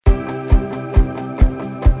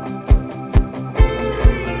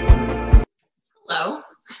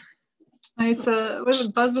Nice. Was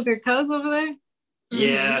it Buzz with your cuz over there?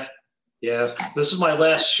 Yeah, yeah. This is my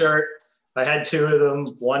last shirt. I had two of them.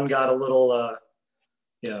 One got a little,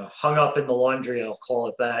 hung up in the laundry. I'll call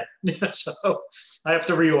it that. So I have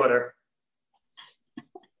to reorder.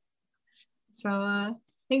 So,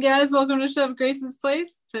 hey guys, welcome to Chef Grace's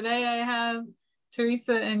Place. Today I have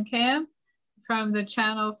Theresa and Cam from the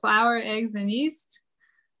channel Flour, Eggs, and Yeast.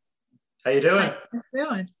 How you doing? How you guys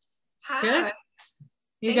doing? Hi. Good.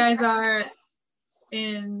 You guys are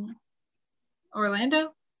in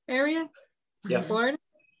Orlando area? Yeah. Florida?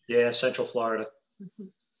 Yeah, Central Florida. Cool.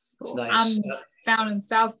 It's nice. I'm down in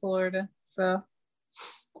South Florida, so.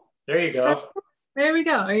 There you go. There we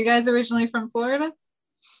go. Are you guys originally from Florida?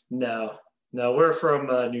 No, we're from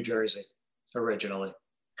New Jersey originally.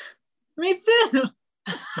 Me too.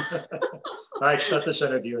 All right, shut this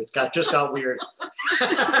interview. It just got weird.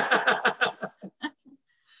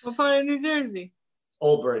 What part of New Jersey?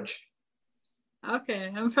 Old Bridge.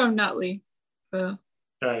 Okay, I'm from Nutley. So.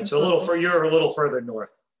 All right, so you're a little further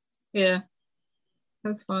north. Yeah,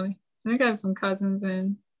 that's funny. I think I have some cousins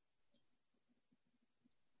in.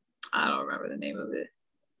 I don't remember the name of it.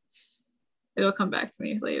 It'll come back to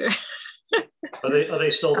me later. Are they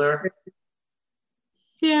still there?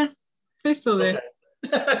 Yeah, they're still there. Okay.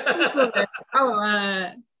 They're still there.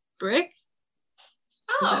 Oh, Brick?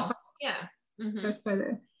 Oh, yeah. That's by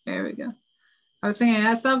there. There we go. I was thinking it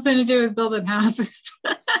has something to do with building houses.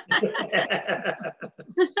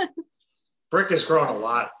 Brick has grown a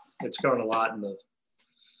lot. It's grown a lot in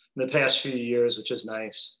the past few years, which is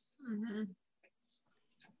nice.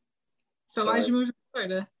 So why'd you move to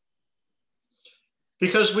Florida?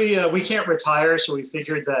 Because we can't retire, so we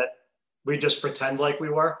figured that we just pretend like we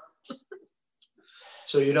were.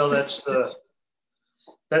 So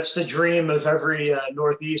that's the dream of every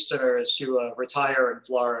Northeasterner, is to retire in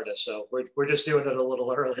Florida. So we're just doing it a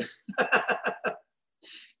little early.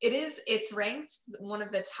 It's ranked one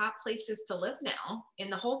of the top places to live now in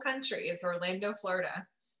the whole country is Orlando, Florida.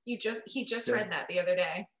 He just read that the other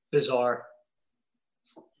day. Bizarre.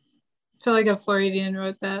 I feel like a Floridian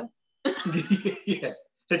wrote that. Yeah,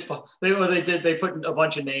 it's fun. They put a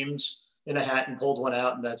bunch of names in a hat and pulled one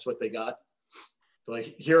out, and that's what they got.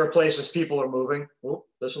 Like, here are places people are moving. Oh,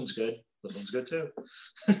 this one's good. This one's good too.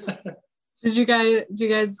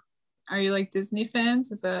 Are you like Disney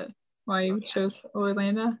fans? Is that why you chose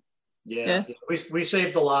Orlando? Yeah. We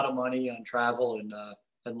saved a lot of money on travel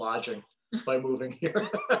and lodging by moving here.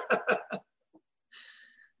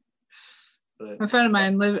 But, a friend of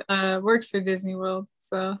mine works for Disney World,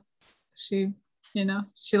 so she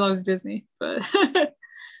loves Disney. But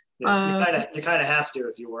yeah, you kind of have to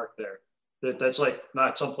if you work there. That's like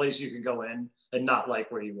not some place you can go in and not like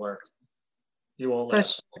where you work. You won't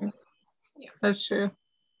last. That's true.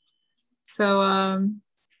 So,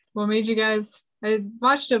 what made you guys? I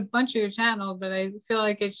watched a bunch of your channel, but I feel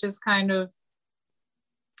like it's just kind of.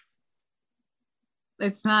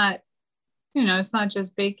 It's not. It's not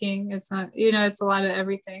just baking. It's not. It's a lot of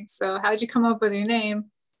everything. So, how'd you come up with your name,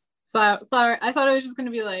 Flour? I thought it was just gonna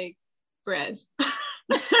be like bread.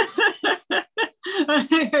 When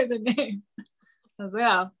I heard the name, I was like,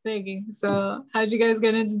 oh, baking. So how'd you guys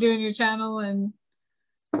get into doing your channel? And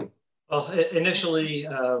well, initially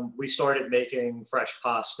we started making fresh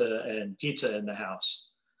pasta and pizza in the house,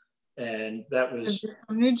 and that was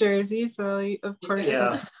from New Jersey, so of course,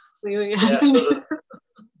 yeah. So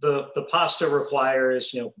the pasta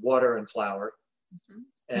requires water and flour,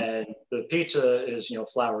 and the pizza is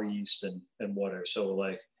flour, yeast, and water. So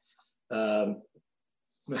like.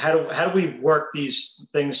 How do we work these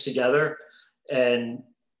things together? And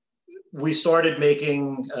we started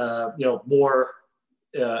making, more,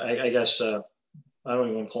 I guess, I don't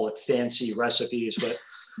even want to call it fancy recipes, but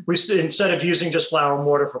instead of using just flour and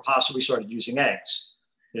water for pasta, we started using eggs,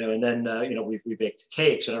 and then, we baked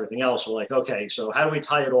cakes and everything else. We're like, okay, so how do we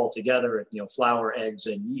tie it all together? Flour, eggs,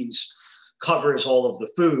 and yeast covers all of the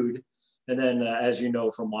food. And then, as you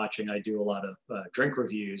know from watching, I do a lot of drink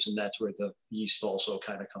reviews, and that's where the yeast also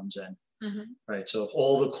kind of comes in, right? So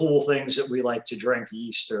all the cool things that we like to drink,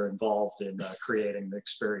 yeast are involved in creating the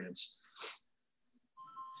experience.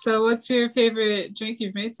 So what's your favorite drink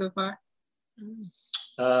you've made so far?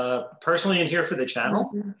 Personally, in here for the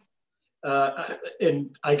channel,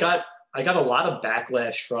 and I got a lot of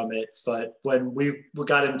backlash from it, but when we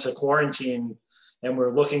got into quarantine, and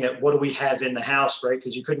we're looking at what do we have in the house, right?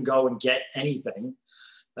 Because you couldn't go and get anything.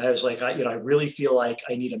 I was like, I really feel like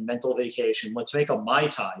I need a mental vacation. Let's make a Mai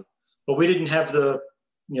Tai. But we didn't have the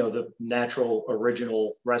natural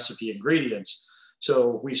original recipe ingredients.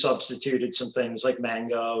 So we substituted some things like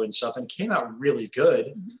mango and stuff, and it came out really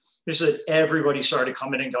good. Just that everybody started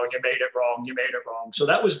coming and going, you made it wrong, you made it wrong. So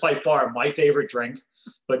that was by far my favorite drink,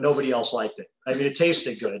 but nobody else liked it. I mean, it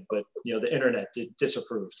tasted good, but the internet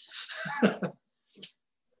disapproved.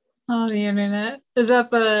 Oh, the internet. Is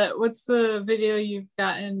that what's the video you've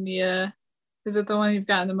gotten is it the one you've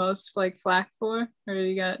gotten the most like flack for, or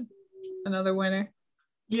you got another winner?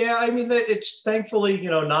 Yeah, I mean, it's thankfully,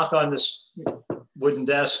 knock on this wooden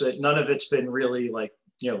desk that none of it's been really like,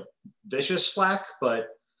 vicious flack, but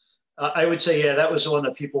I would say, yeah, that was the one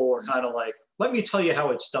that people were kind of like, let me tell you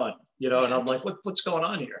how it's done, and I'm like, what's going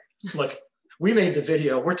on here? Like, we made the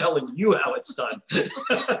video, we're telling you how it's done.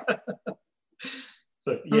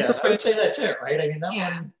 But yeah, I would say that's it, right? I mean, that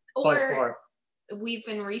one by far. We've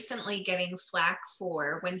been recently getting flack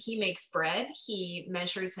for when he makes bread, he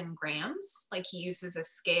measures in grams, like he uses a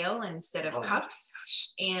scale instead of cups.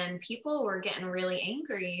 And people were getting really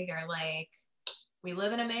angry. They're like, we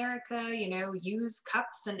live in America, use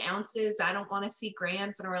cups and ounces. I don't want to see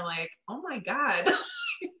grams. And we're like, oh my God.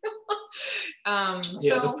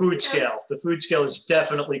 The food scale. The food scale has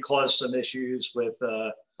definitely caused some issues with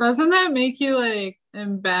doesn't that make you like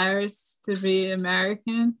embarrassed to be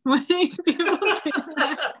American when people do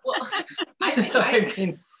that? Well, I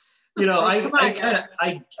mean,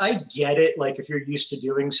 I get it. Like if you're used to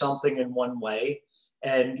doing something in one way,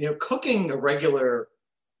 and cooking a regular,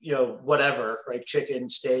 whatever, right? Chicken,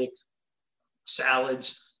 steak,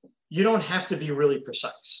 salads, you don't have to be really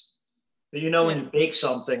precise. But when you bake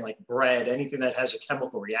something like bread, anything that has a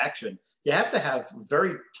chemical reaction, you have to have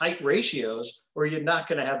very tight ratios or you're not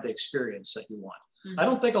going to have the experience that you want. Mm-hmm. I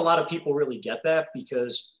don't think a lot of people really get that,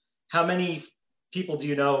 because how many people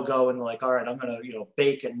do go and like, all right, I'm going to,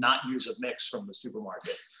 bake and not use a mix from the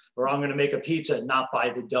supermarket, or I'm going to make a pizza and not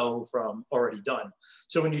buy the dough from already done.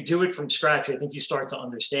 So when you do it from scratch, I think you start to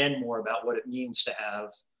understand more about what it means to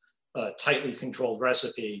have a tightly controlled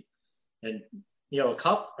recipe. And a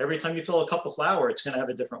cup, every time you fill a cup of flour, it's going to have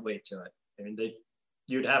a different weight to it. I mean,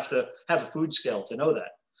 you'd have to have a food scale to know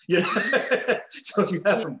that. So if you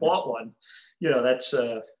haven't bought one, that's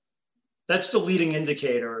the leading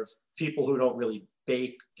indicator of people who don't really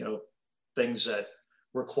bake, things that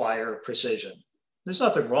require precision. There's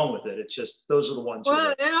nothing wrong with it. It's just those are the ones.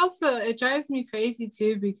 Well, it drives me crazy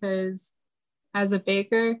too, because as a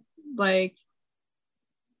baker, like,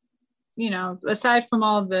 aside from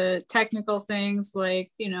all the technical things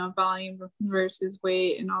like, volume versus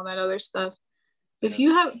weight and all that other stuff, if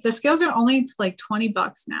you have, the scales are only like $20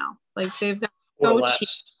 now. Like they've got so cheap.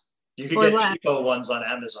 You could get cheapo ones on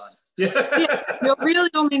Amazon. Yeah, you'll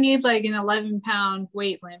really only need like an 11-pound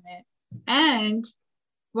weight limit. And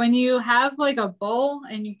when you have like a bowl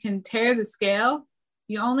and you can tear the scale,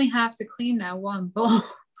 you only have to clean that one bowl.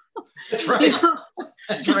 That's right.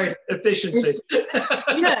 That's right. Efficiency.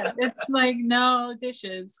 Yeah, it's like no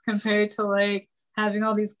dishes compared to like having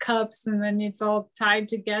all these cups, and then it's all tied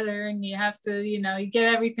together and you have to, you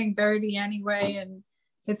get everything dirty anyway, and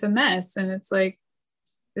it's a mess. And it's like,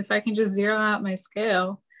 if I can just zero out my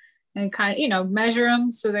scale and kind of, measure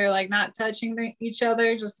them so they're like not touching each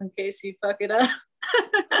other, just in case you fuck it up.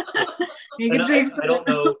 You can take I don't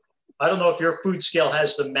know if your food scale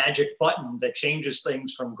has the magic button that changes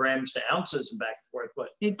things from grams to ounces and back and forth, but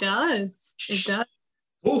it does. It does.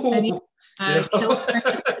 Ooh,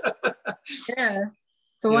 yeah,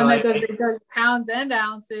 the one that does pounds and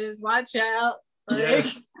ounces. Watch out. Like.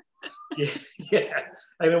 Yeah.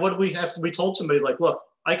 I mean, what we told somebody like, look,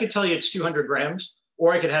 I could tell you it's 200 grams,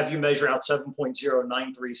 or I could have you measure out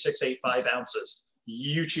 7.093685 ounces.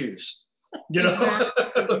 You choose.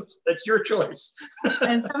 Exactly. That's your choice.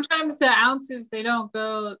 And sometimes the ounces, they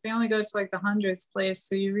only go to like the hundredths place.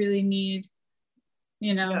 So you really need,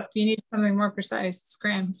 you need something more precise. It's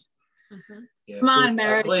grams. Mm-hmm. Yeah, come on,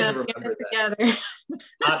 America, get it together.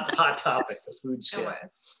 Hot topic, the food scale.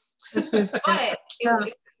 But it's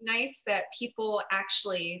nice that people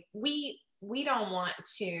actually, we don't want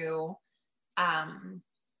to,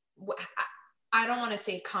 I don't want to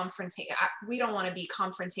say we don't want to be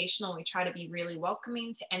confrontational. We try to be really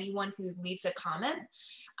welcoming to anyone who leaves a comment.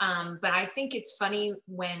 But I think it's funny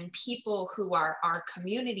when people who are our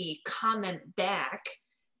community comment back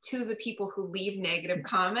to the people who leave negative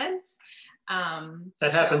comments.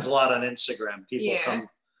 That happens a lot on Instagram. People come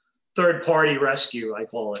third party rescue, I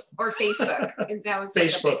call it. Or Facebook. That was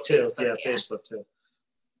Facebook like too. Facebook too.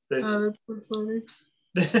 Oh, that's so funny.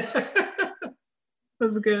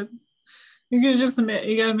 That's good.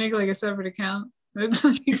 You gotta make like a separate account.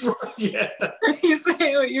 Yeah. You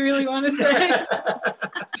say what you really want to say.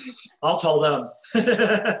 I'll tell them.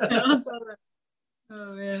 I'll tell them.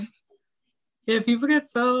 Oh man. Yeah, people get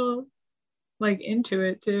so like into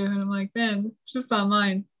it too. And I'm like, man, it's just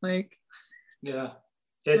online. Like, yeah.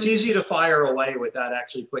 It's easy to fire away without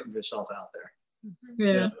actually putting yourself out there. yeah.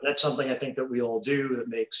 You know, that's something I think that we all do that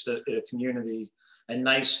makes the a community and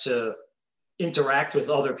nice to interact with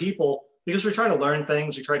other people because we try to learn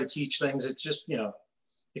things, we try to teach things. It's just, you know,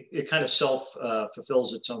 it kind of self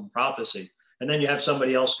fulfills its own prophecy. And then you have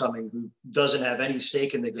somebody else coming who doesn't have any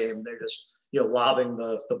stake in the game. They're just, you know, lobbing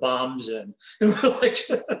the bombs in. And we're like,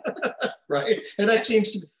 right? And that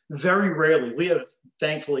seems to be very rarely. We have,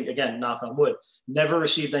 thankfully, again, knock on wood, never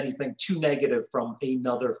received anything too negative from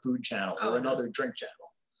another food channel or another drink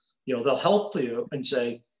channel. You know, they'll help you and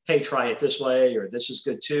say, hey, try it this way, or this is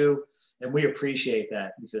good too. And we appreciate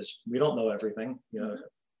that because we don't know everything. You know,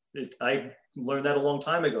 I learned that a long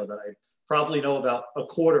time ago that I probably know about a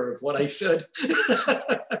quarter of what I should.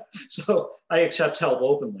 So I accept help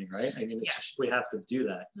openly, right? I mean, it's just, we have to do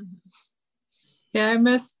that. Yeah,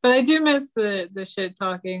 I do miss the shit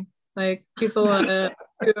talking. Like people are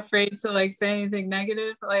too afraid to like say anything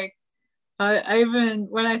negative. Like I even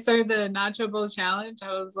when I started the Nacho Bowl challenge,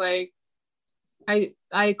 I was like, I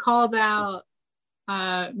called out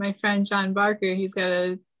my friend John Barker. He's got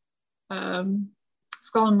a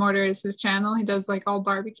Skull and Mortar is his channel. He does like all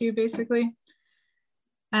barbecue basically.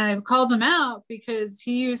 And I called him out because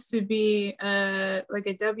he used to be like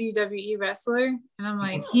a WWE wrestler. And I'm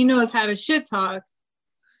like, he knows how to shit talk.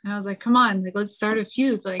 And I was like, come on, like let's start a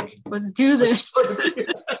feud. Like, let's do this.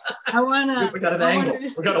 I wanna we got an angle.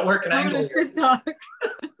 We gotta work an angle. Shit talk.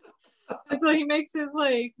 And so he makes his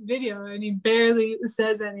like video and he barely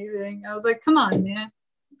says anything. I was like, come on, man.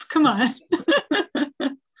 Come on.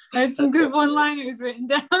 I had some good one-liners written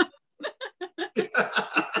down.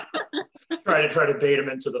 try to bait him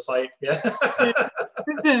into the fight. Yeah. It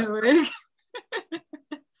didn't work.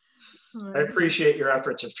 I appreciate your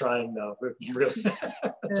efforts of trying though. Really,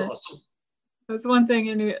 that's awesome. That's one thing.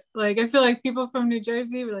 And like, I feel like people from New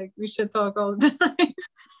Jersey were like, we should talk all the time.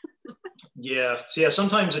 Yeah.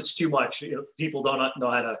 Sometimes it's too much. You know, people don't know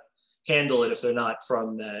how to handle it if they're not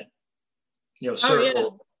from that, you know,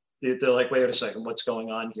 circle. Oh, yeah. They're like, wait a second, what's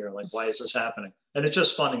going on here? Like, why is this happening? And it's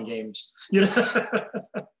just fun and games, you know?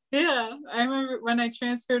 Yeah. I remember when I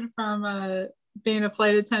transferred from being a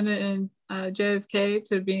flight attendant in JFK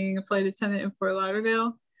to being a flight attendant in Fort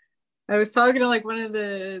Lauderdale. I was talking to like one of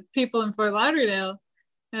the people in Fort Lauderdale,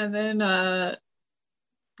 and then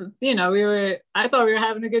you know, I thought we were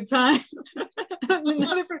having a good time.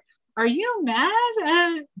 Another person, are you mad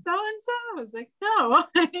at so and so? I was like, no.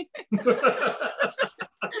 I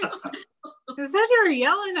said you were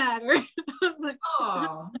yelling at her. I was like,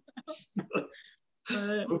 oh.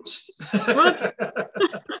 Oops. Whoops.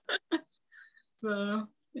 So,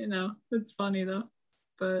 you know, it's funny though.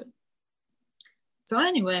 But so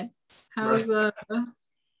anyway, how do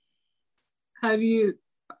you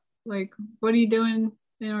like, what are you doing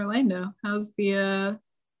in Orlando? How's the are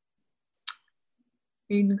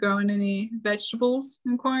you growing any vegetables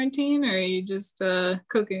in quarantine, or are you just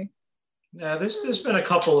cooking? Yeah, there's been a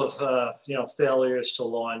couple of you know, failures to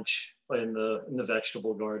launch in the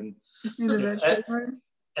vegetable garden. In the vegetable garden?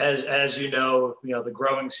 As you know, the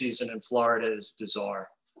growing season in Florida is bizarre.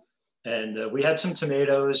 And we had some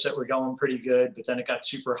tomatoes that were going pretty good, but then it got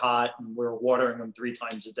super hot and we were watering them 3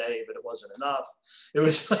 times a day, but it wasn't enough. It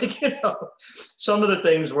was like, you know, some of the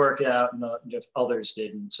things work out and others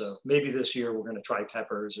didn't. So maybe this year we're going to try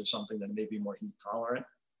peppers or something that may be more heat tolerant.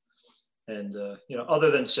 And, you know, other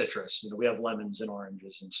than citrus, you know, we have lemons and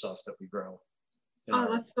oranges and stuff that we grow.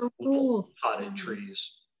 Oh, that's so cool. Potted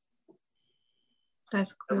trees.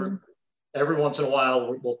 That's cool. Every once in a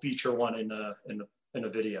while, we'll feature one in a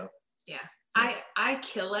video. Yeah. I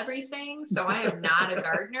kill everything, so I am not a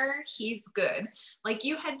gardener. He's good. Like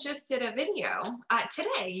you had just did a video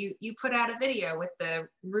today. You put out a video with the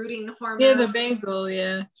rooting hormone. Yeah, the basil.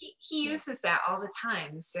 Yeah. He uses that all the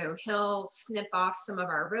time. So he'll snip off some of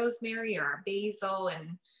our rosemary or our basil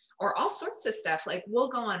or all sorts of stuff. Like we'll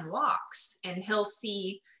go on walks and he'll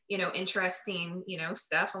see, you know, interesting, you know,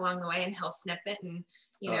 stuff along the way, and he'll snip it and,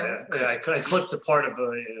 you know. Yeah, I clipped a part of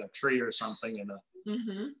a tree or something in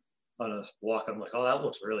on a walk. I'm like, oh, that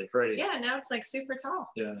looks really pretty. Yeah, now it's like super tall.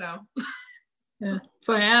 Yeah. So. Yeah.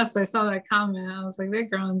 So I asked, I saw that comment. I was like, they're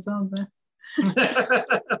growing something.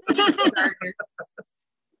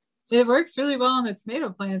 It works really well on the tomato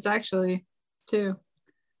plants, actually, too.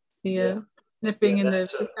 The nipping in the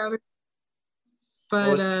food powder.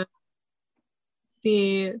 But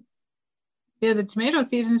the tomato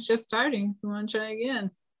season's just starting. If you want to try again.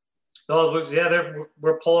 Oh, yeah,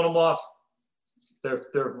 we're pulling them off.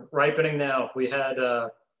 They're ripening now. We had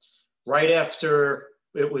right after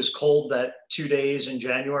it was cold that 2 days in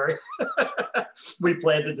January. We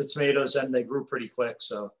planted the tomatoes and they grew pretty quick.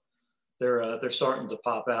 So they're starting to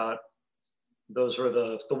pop out. Those were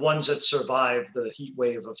the ones that survived the heat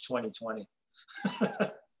wave of 2020.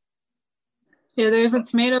 Yeah, there's a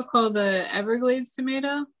tomato called the Everglades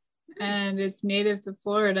tomato, and it's native to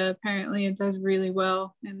Florida. Apparently it does really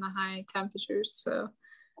well in the high temperatures. So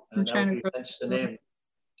I'm trying to grow. That's the name,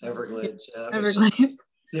 Everglades. Yeah, Everglades.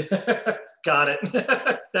 Yeah, got it.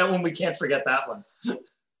 That one, we can't forget that one.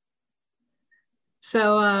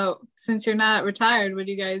 So since you're not retired, what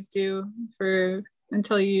do you guys do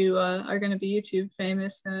until you are going to be YouTube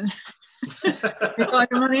famous and make all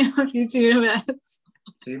your money off YouTube ads?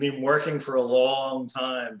 So you mean working for a long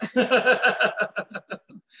time?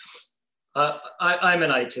 I'm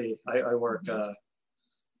in IT. I work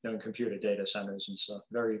in computer data centers and stuff.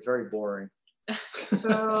 Very, very boring.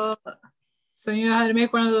 So you know how to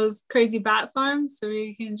make one of those crazy bat farms so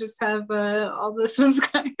we can just have all the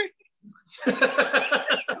subscribers?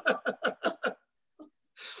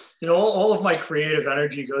 You know, all of my creative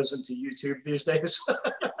energy goes into YouTube these days.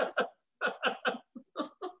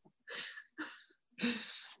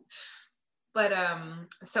 But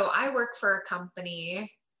so I work for a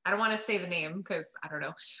company. I don't want to say the name because I don't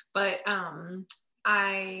know, but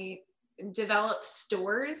I develop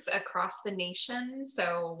stores across the nation.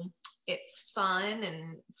 So it's fun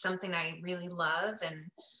and something I really love.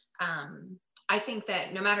 And I think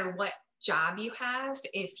that no matter what job you have,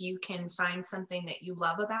 if you can find something that you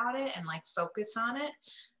love about it and like focus on it,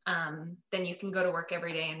 then you can go to work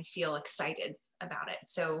every day and feel excited about it.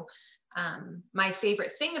 So my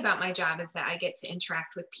favorite thing about my job is that I get to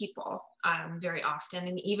interact with people very often.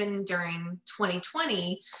 And even during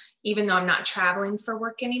 2020, even though I'm not traveling for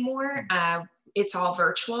work anymore, it's all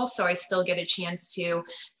virtual. So I still get a chance to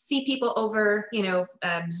see people over,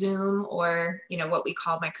 Zoom or, what we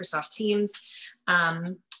call Microsoft Teams.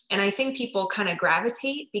 And I think people kind of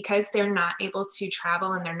gravitate because they're not able to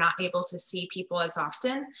travel and they're not able to see people as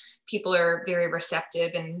often. People are very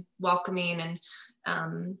receptive and welcoming, and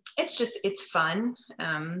it's fun.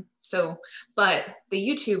 But the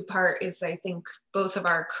YouTube part is, I think, both of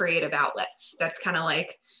our creative outlets. That's kind of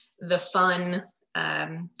like the fun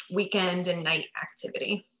weekend and night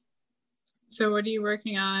activity. So what are you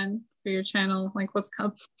working on for your channel? Like what's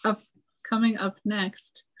coming up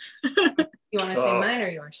next? You want to say mine or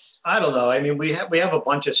yours? I don't know. I mean, we have a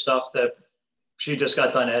bunch of stuff that she just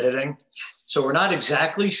got done editing. Yes. So we're not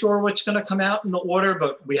exactly sure what's going to come out in the order,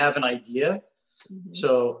 but we have an idea. Mm-hmm.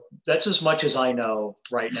 So that's as much as I know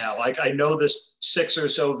right now. Like I know there's 6 or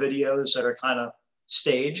so videos that are kind of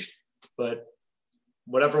staged, but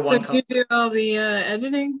whatever one comes. So you do all the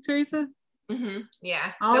editing, Theresa? Mm-hmm.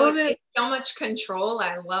 Yeah. All of it? It's so much control.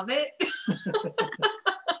 I love it.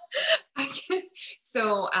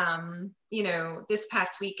 So, this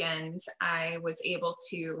past weekend, I was able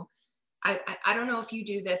to, I don't know if you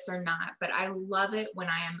do this or not, but I love it when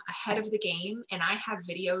I am ahead of the game and I have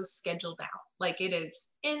videos scheduled out. Like it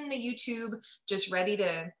is in the YouTube, just ready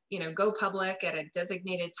to, go public at a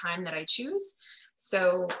designated time that I choose.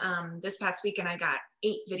 So this past weekend, I got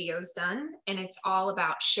 8 videos done, and it's all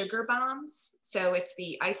about sugar bombs. So it's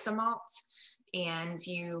the isomalt, and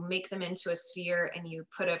you make them into a sphere and you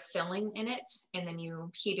put a filling in it and then you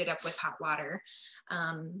heat it up with hot water.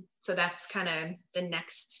 So that's kind of the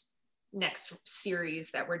next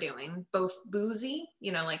series that we're doing, both boozy,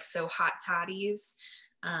 so hot toddies,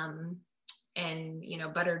 and,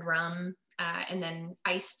 buttered rum, and then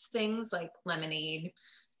iced things like lemonade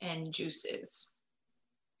and juices.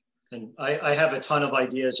 And I have a ton of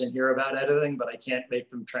ideas in here about editing, but I can't make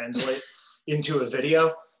them translate into a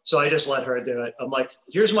video. So I just let her do it. I'm like,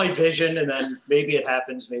 here's my vision, and then maybe it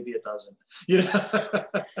happens, maybe it doesn't.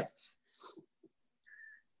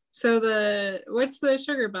 So what's the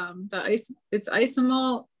sugar bomb? It's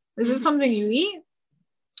isomalt. Is this something you eat?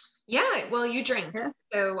 Yeah, well, you drink. Yeah.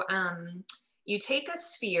 So you take a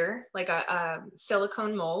sphere, like a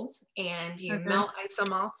silicone mold, and you melt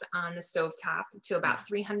isomalt on the stovetop to about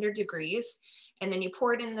 300 degrees. And then you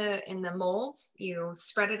pour it in the mold, you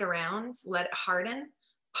spread it around, let it harden,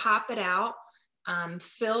 pop it out,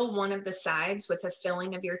 fill one of the sides with a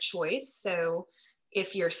filling of your choice. So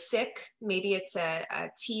if you're sick, maybe it's a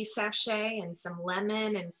tea sachet and some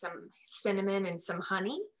lemon and some cinnamon and some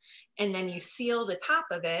honey. And then you seal the top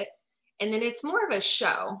of it. And then it's more of a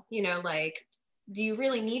show, like, do you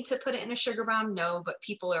really need to put it in a sugar bomb? No, but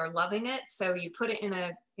people are loving it. So you put it in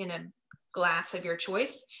a glass of your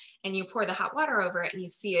choice and you pour the hot water over it and you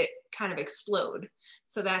see it kind of explode.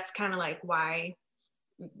 So that's kind of like why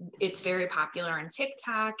it's very popular on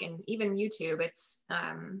TikTok and even YouTube.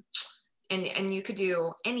 and you could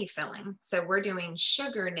do any filling. So we're doing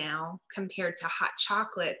sugar now compared to hot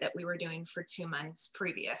chocolate that we were doing for 2 months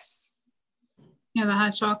previous. Yeah, the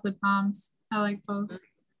hot chocolate bombs. I like those.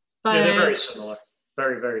 But yeah, they're very similar.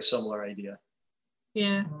 Very, very similar idea.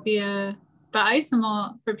 Yeah, the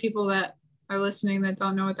isomalt, for people that are listening that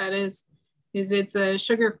don't know what that is it's a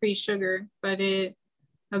sugar-free sugar, but it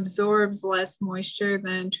absorbs less moisture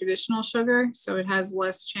than traditional sugar, so it has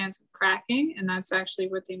less chance of cracking, and that's actually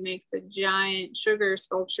what they make the giant sugar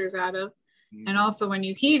sculptures out of. And also when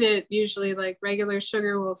you heat it, usually like regular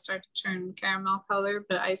sugar will start to turn caramel color,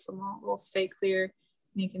 but isomalt will stay clear,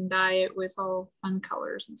 and you can dye it with all fun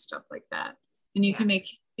colors and stuff like that. And you can make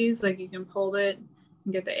candies, like you can pull it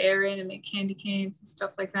and get the air in and make candy canes and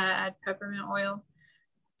stuff like that, add peppermint oil.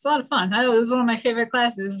 It's a lot of fun. It was one of my favorite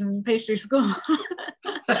classes in pastry school.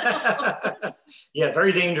 Yeah,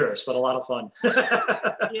 very dangerous, but a lot of fun.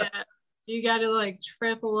 Yeah, you got to like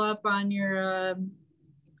triple up on your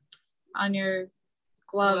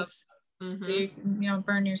gloves. Mm-hmm. So you can,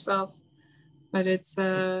 burn yourself. But it's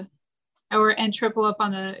and triple up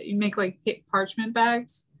on you make like parchment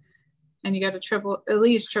bags, and you got to at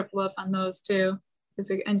least triple up on those too,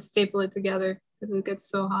 and staple it together because it gets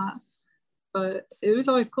so hot. But it was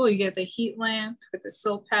always cool. You get the heat lamp with the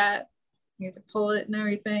silk hat. You get to pull it and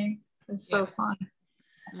everything. It's so fun.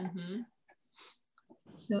 Mm-hmm.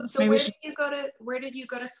 Yeah, so where did you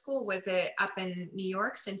go to school? Was it up in New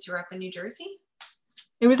York since you're up in New Jersey?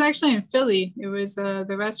 It was actually in Philly. It was the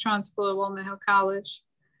restaurant school at Walnut Hill College,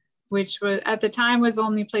 which was at the time was the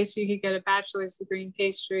only place you could get a bachelor's degree in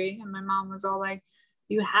pastry. And my mom was all like,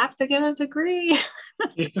 "You have to get a degree."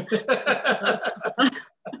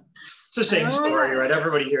 It's the same story, right?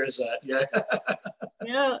 Everybody hears that. Yeah.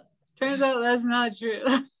 Yeah. Turns out that's not true.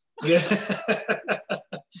 Yeah.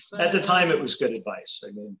 At the time, it was good advice.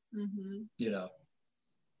 I mean,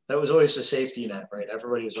 that was always the safety net, right?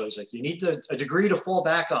 Everybody was always like, you need a degree to fall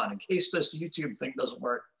back on in case this YouTube thing doesn't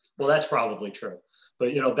work. Well, that's probably true.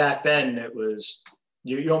 But, back then it was,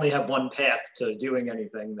 you only have one path to doing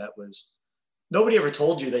anything. That was, nobody ever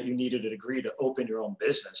told you that you needed a degree to open your own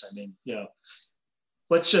business. I mean,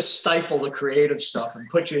 let's just stifle the creative stuff and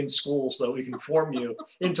put you in school so that we can form you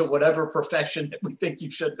into whatever profession that we think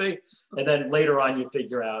you should be. And then later on you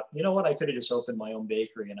figure out, you know what, I could have just opened my own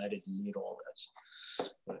bakery and I didn't need all this.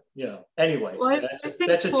 But, anyway, well,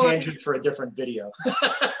 that's a tangent for a different video.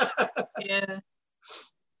 Yeah.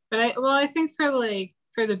 But I think for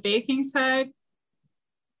the baking side,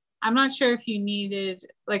 I'm not sure if you needed,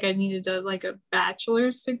 I needed a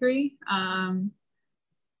bachelor's degree,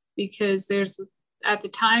 because at the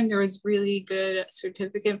time there was really good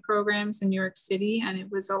certificate programs in New York City, and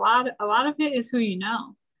it was a lot of it is who you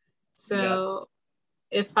know. So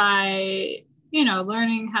if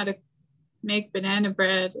learning how to make banana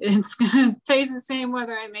bread, it's gonna taste the same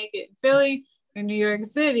whether I make it in Philly or New York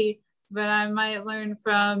City, but I might learn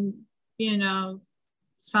from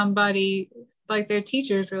somebody like their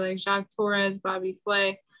teachers were like Jacques Torres, Bobby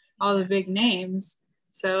Flay, all the big names.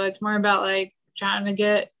 So it's more about trying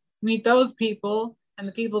to meet those people and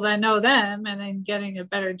the people that know them, and then getting a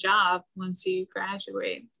better job once you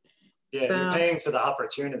graduate. Yeah, so, you're paying for the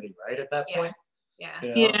opportunity, right? At that point. Yeah.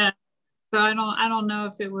 Yeah. So I don't know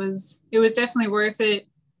if it was definitely worth it.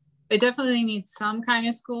 It definitely needs some kind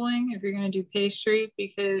of schooling if you're going to do pastry,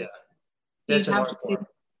 because that's an art form.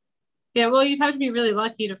 Well, you'd have to be really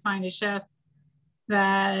lucky to find a chef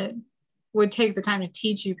that would take the time to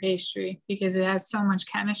teach you pastry, because it has so much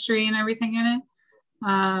chemistry and everything in it.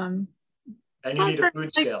 And you need a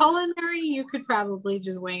food scale. Culinary, you could probably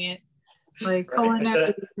just wing it.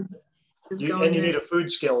 Culinary, you need a food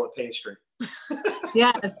scale with pastry.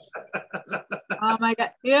 Yes. Oh my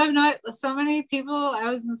God. You have so many people I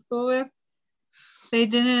was in school with, they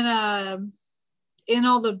didn't in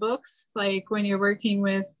all the books, when you're working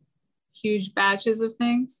with huge batches of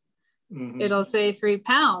things, it'll say 3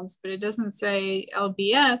 pounds, but it doesn't say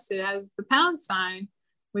LBS. It has the pound sign,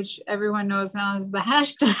 which everyone knows now is the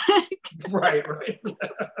hashtag. Right.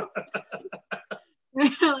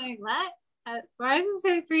 They're like, what? Why does it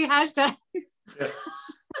say 3 hashtags? Yeah.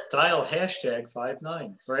 Dial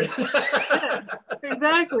 #59, right? Yeah,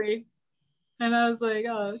 exactly. And I was like,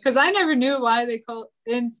 oh, because I never knew why they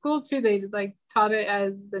in school too. They taught it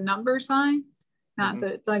as the number sign, not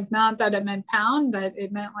not that it meant pound, that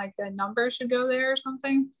it meant that number should go there or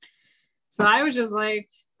something. So I was just like,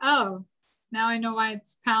 oh, now I know why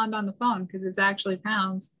it's pound on the phone, because it's actually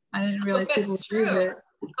pounds. I didn't realize people would use it.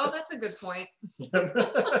 Oh, that's a good point.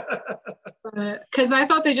 Because I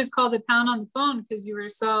thought they just called it pound on the phone because you were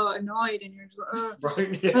so annoyed and you're just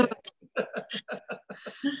right. Yeah.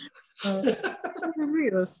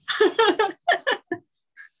 Ridiculous.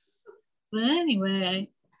 But anyway,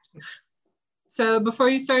 so before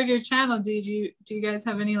you started your channel, do you guys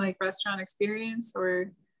have any like restaurant experience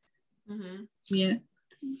or? Yeah.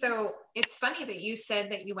 So it's funny that you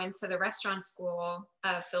said that you went to the restaurant school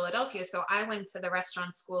of Philadelphia. So I went to the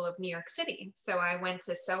restaurant school of New York City. So I went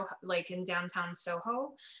to Soho, like in downtown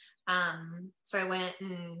Soho. So I went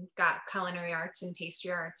and got culinary arts and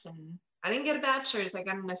pastry arts, and I didn't get a bachelor's, I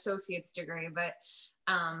got an associate's degree, but,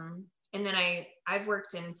 and then I've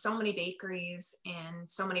worked in so many bakeries and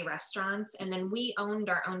so many restaurants. And then we owned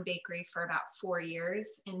our own bakery for about 4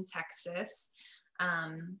 years in Texas,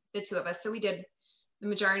 the two of us. So we did the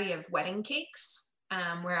majority of wedding cakes,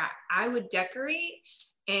 where I would decorate,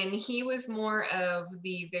 and he was more of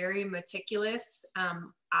the very meticulous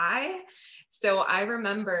eye. So I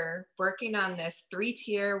remember working on this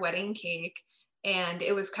 3-tier wedding cake, and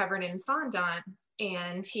it was covered in fondant,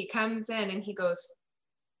 and he comes in and he goes,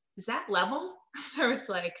 "Is that level?" I was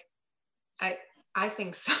like, I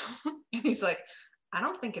think so. And he's like, "I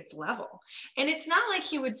don't think it's level." And it's not like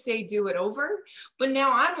he would say, "Do it over," but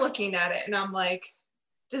now I'm looking at it and I'm like,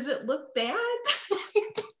 does it look bad?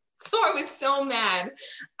 So I was so mad.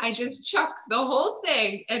 I just chucked the whole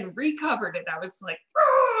thing and recovered it. I was like,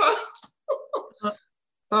 oh. Oh,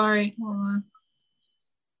 sorry. Hold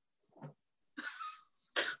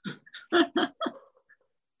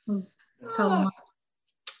on.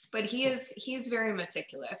 But he is very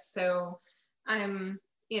meticulous. So I'm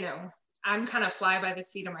kind of fly by the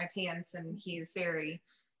seat of my pants, and he's very,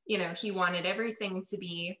 he wanted everything to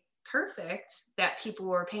be perfect that people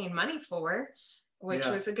were paying money for, which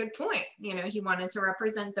was a good point. He wanted to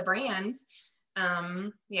represent the brand.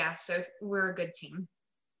 So we're a good team.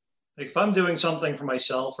 Like if I'm doing something for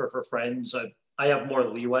myself or for friends, I have more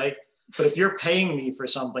leeway. But if you're paying me for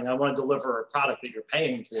something, I want to deliver a product that you're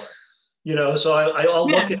paying for. So I'll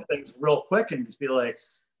look at things real quick and just be like,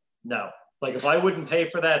 no. Like if I wouldn't pay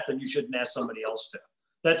for that, then you shouldn't ask somebody else to.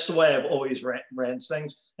 That's the way I've always ran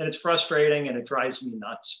things. And it's frustrating and it drives me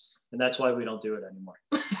nuts. And that's why we don't do it anymore.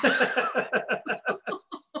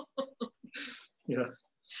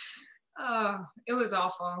 Oh, it was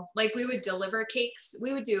awful. Like we would deliver cakes.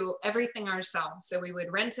 We would do everything ourselves. So we would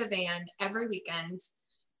rent a van every weekend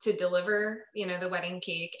to deliver, the wedding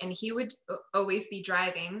cake. And he would always be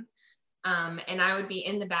driving. And I would be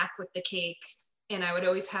in the back with the cake. And I would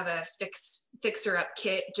always have a fixer up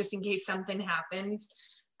kit just in case something happens.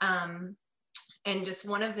 And just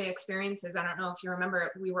one of the experiences, I don't know if you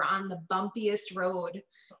remember, we were on the bumpiest road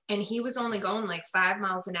and he was only going like 5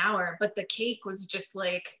 miles an hour, but the cake was just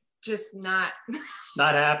not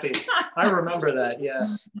happy. I remember that. Yeah.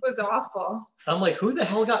 It was awful. I'm like, who the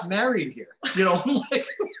hell got married here? I'm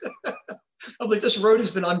like, this road has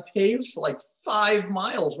been unpaved for like 5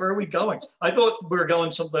 miles. Where are we going? I thought we were going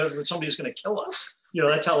somewhere where somebody's going to kill us.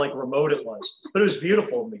 That's how like remote it was, but it was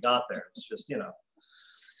beautiful when we got there. It's just,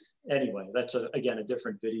 Anyway, that's again a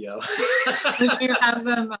different video. Did you have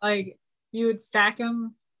them like you would stack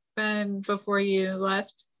them then before you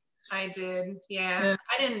left? I did, yeah.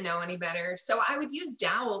 I didn't know any better, so I would use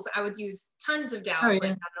dowels. I would use tons of dowels,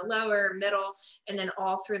 like on the lower, middle, and then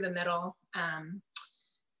all through the middle.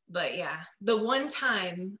 But yeah, the one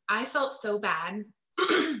time I felt so bad.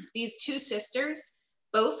 These two sisters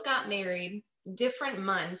both got married, different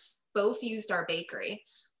months, both used our bakery.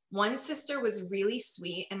 One sister was really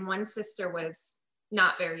sweet and one sister was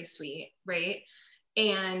not very sweet, right?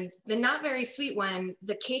 And the not very sweet one,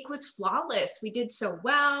 the cake was flawless. We did so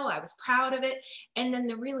well. I was proud of it. And then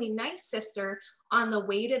the really nice sister, on the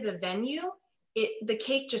way to the venue, the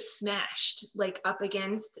cake just smashed like up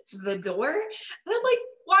against the door. And I'm like,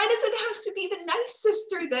 why does it have to be the nice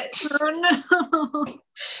sister that? Oh no.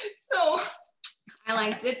 So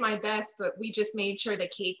I did my best, but we just made sure the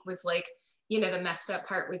cake was the messed up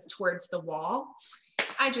part was towards the wall.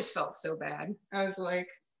 I just felt so bad. I was like,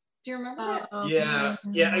 do you remember that? Yeah.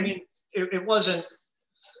 Yeah. I mean, it wasn't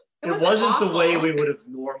the way we would have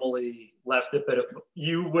normally left it, but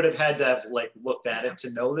you would have had to have looked at it to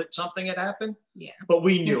know that something had happened. Yeah. But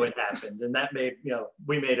we knew it happened, and that made,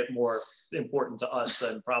 we made it more important to us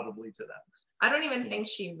than probably to them. I don't even think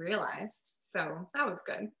she realized. So that was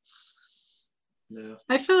good. Yeah.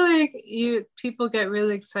 I feel like people get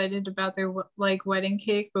really excited about their wedding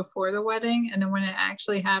cake before the wedding, and then when it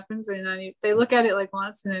actually happens, they look at it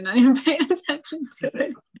once and they're not even paying attention to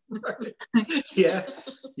it. Right. Yeah,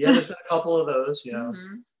 there's been a couple of those.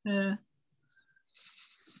 Mm-hmm. Yeah,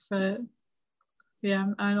 but yeah,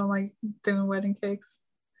 I don't like doing wedding cakes.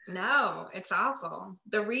 No, it's awful.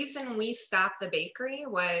 The reason we stopped the bakery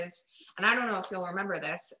was, and I don't know if you'll remember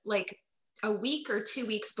this, a week or 2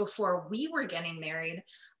 weeks before we were getting married,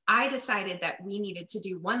 I decided that we needed to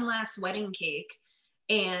do one last wedding cake.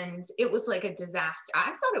 And it was like a disaster. I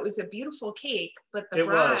thought it was a beautiful cake, but the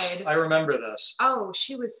bride, I remember this. oh,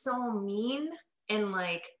 she was so mean. And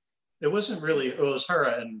like, it wasn't really, it was her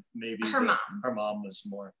and maybe her mom. Her mom was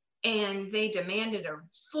more. And they demanded a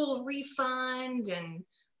full refund and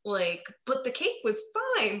like, but the cake was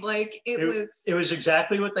fine. Like it was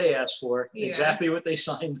exactly what they asked for, yeah. exactly what they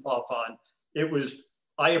signed off on.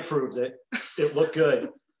 I approved it. It looked good.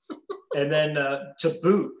 And then to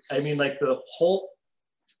boot, I mean, like the whole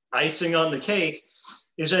icing on the cake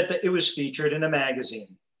is that it was featured in a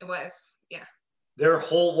magazine. It was, yeah. Their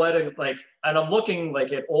whole wedding, like, and I'm looking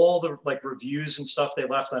like at all the like reviews and stuff they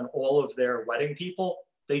left on all of their wedding people.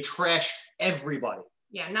 They trashed everybody.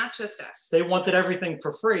 Yeah, not just us. They wanted everything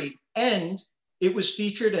for free, and it was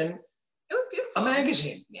featured in it was beautiful. A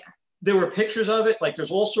magazine. Yeah. There were pictures of it. Like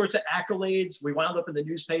there's all sorts of accolades. We wound up in the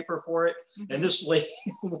newspaper for it. Mm-hmm. And this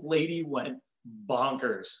lady went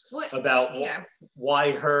bonkers about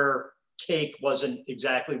why her cake wasn't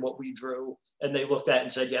exactly what we drew. And they looked at it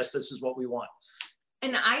and said, yes, this is what we want.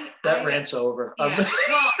 And that rant's over. Yeah.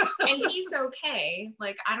 Well, and he's okay.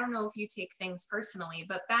 Like, I don't know if you take things personally,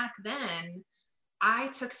 but back then I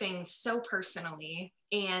took things so personally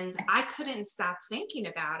and I couldn't stop thinking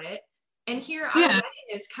about it. And here our wedding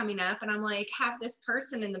is coming up and I'm like, have this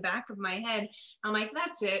person in the back of my head. I'm like,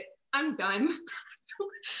 that's it. I'm done.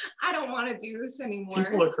 I don't want to do this anymore.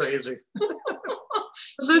 People are crazy.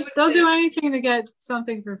 They'll do anything to get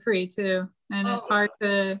something for free too. And it's hard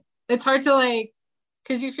to like,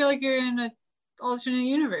 because you feel like you're in an alternate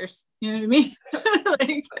universe. You know what I mean?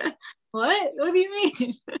 Like, what do you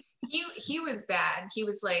mean? He was bad. He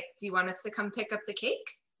was like, do you want us to come pick up the cake?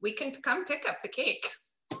 We can come pick up the cake.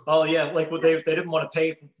 Oh yeah, like they didn't want to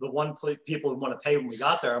pay, the one people who want to pay when we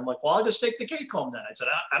got there. I'm like, well, I'll just take the cake home then. I said,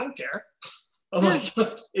 I don't care. I'm like,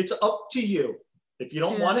 it's up to you. If you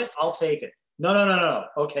don't want it, I'll take it. No.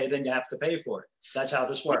 Okay, then you have to pay for it. That's how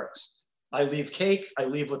this works. I leave cake, I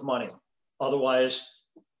leave with money. Otherwise,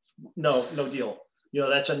 no deal. You know,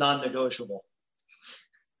 that's a non-negotiable.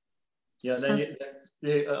 Yeah, then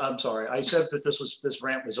I'm sorry. I said that this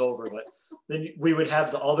rant was over, but then we would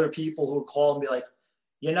have the other people who would call and be like,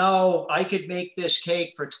 you know, I could make this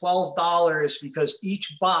cake for $12 because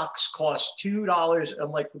each box costs $2.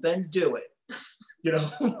 I'm like, then do it. You know,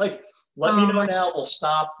 like, let me know now. We'll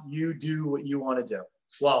stop. You do what you want to do.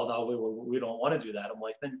 Well, no, we don't want to do that. I'm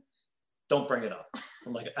like, then don't bring it up.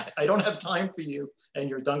 I'm like, I don't have time for you and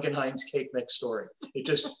your Duncan Hines cake mix story. It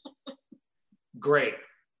just, great.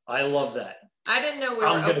 I love that. I didn't know we were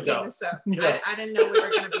opening this up. Yeah. I didn't know we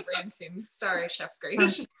were going to be ranting. Sorry, Chef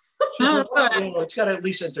Grace. It's got to at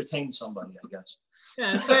least entertain somebody, I guess.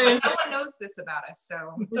 Yeah, it's very, no one knows this about us,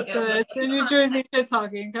 so it's a New Jersey shit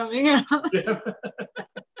talking coming out. Yeah.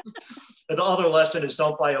 And the other lesson is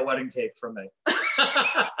don't buy a wedding cake from me.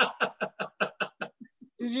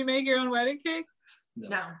 Did you make your own wedding cake?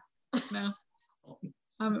 No.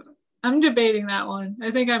 I'm debating that one.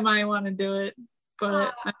 I think I might want to do it,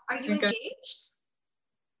 but are you engaged?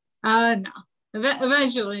 No.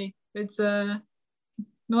 Eventually, it's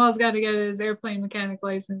Noel's got to get his airplane mechanic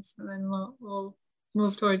license, and then we'll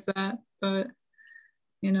move towards that. But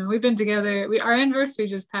you know, we've been together. Our anniversary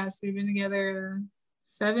just passed. We've been together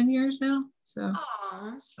 7 years now. So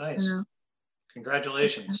nice. You know.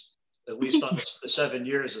 Congratulations. At least on the 7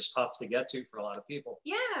 years is tough to get to for a lot of people.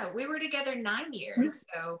 Yeah, we were together 9 years,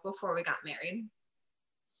 so before we got married.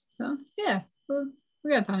 So yeah,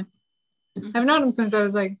 we got time. I've known him since I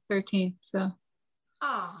was like 13, so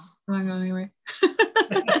I'm not going anywhere.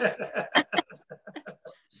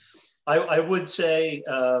 I would say,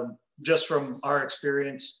 just from our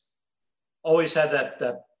experience, always have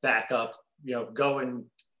that backup. You know, go and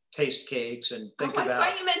taste cakes and think about. I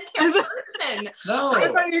thought you meant that person. No,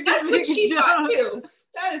 that's what she thought too.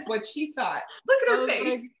 That is what she thought. Look at her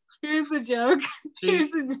face. Like, here's the joke. Here's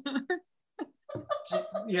the joke.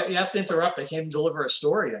 You have to interrupt. I can't even deliver a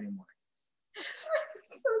story anymore. I'm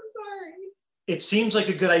so sorry. It seems like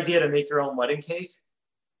a good idea to make your own wedding cake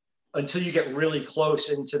until you get really close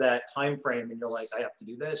into that time frame and you're like, I have to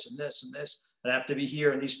do this and this and this, and I have to be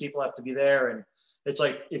here and these people have to be there. And it's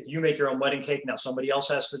like, if you make your own wedding cake, now somebody else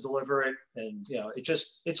has to deliver it. And you know,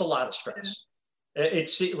 it's a lot of stress.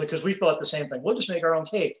 It's because we thought the same thing. We'll just make our own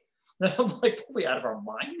cake. And I'm like, are we out of our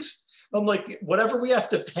minds? I'm like, whatever we have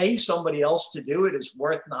to pay somebody else to do it is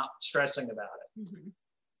worth not stressing about it. Mm-hmm.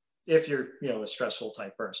 If you're, you know, a stressful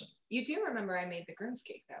type person. You do remember I made the groom's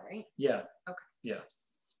cake though, right? Yeah. Okay. Yeah.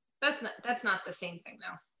 That's not the same thing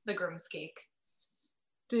though. The groom's cake.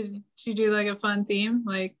 Did you do like a fun theme?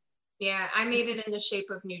 Like, Yeah, I made it in the shape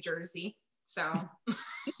of New Jersey. So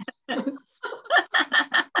Yes.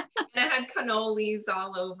 and I had cannolis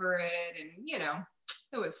all over it, and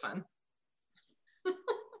it was fun.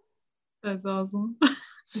 That's awesome.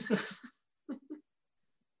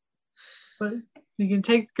 So you can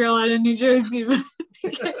take the girl out of New Jersey, but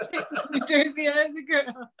you can't take New Jersey out of the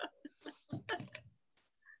girl.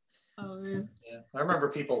 Oh man. Yeah, I remember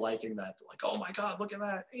people liking that. They're like, "Oh my God, look at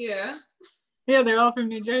that!" Yeah. Yeah, they're all from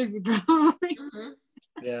New Jersey, probably. Mm-hmm.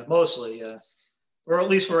 Yeah, mostly. Yeah, or at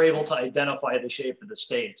least we're able to identify the shape of the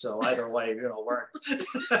state. So either way, worked.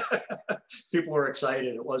 People were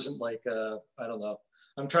excited. It wasn't like I don't know.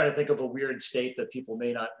 I'm trying to think of a weird state that people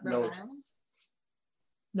may not know.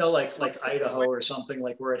 No, like Idaho or something,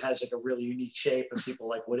 like where it has like a really unique shape and people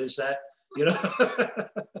like, what is that?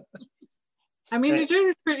 I mean, New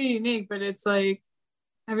Jersey's pretty unique, but it's like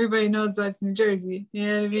everybody knows that's New Jersey. You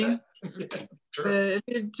know what I mean? Yeah, but if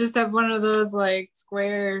you just have one of those like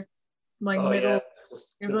square, like middle,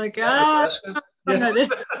 you're like, Nebraska? Yeah. that is.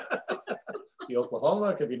 The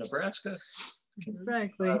Oklahoma, it could be Nebraska.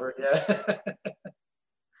 Exactly. Whatever, yeah.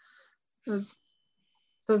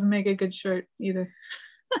 Doesn't make a good shirt either.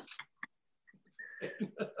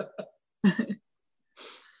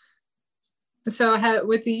 So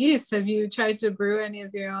with the yeast, have you tried to brew any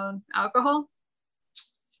of your own alcohol?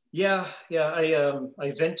 Yeah.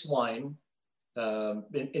 I vent wine.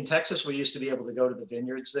 In Texas, we used to be able to go to the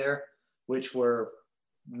vineyards there, which were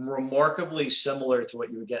remarkably similar to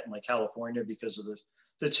what you would get in like California because of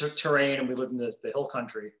the terrain, and we lived in the hill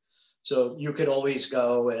country. So you could always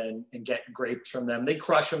go and get grapes from them. They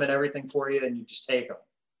crush them and everything for you, and you just take them.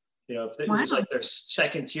 If it was like their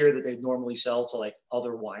second tier that they'd normally sell to like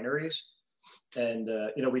other wineries. And,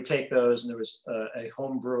 we take those, and there was a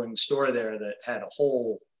home brewing store there that had a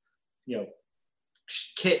whole,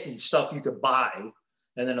 kit and stuff you could buy.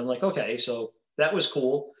 And then I'm like, okay, so that was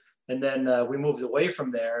cool. And then we moved away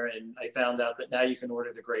from there, and I found out that now you can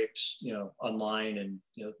order the grapes, online and,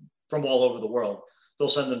 from all over the world. They'll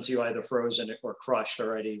send them to you either frozen or crushed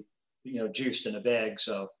already, juiced in a bag.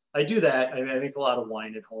 So I do that. I make a lot of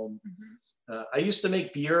wine at home. Mm-hmm. I used to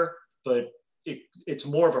make beer, but it's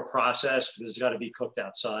more of a process because it's got to be cooked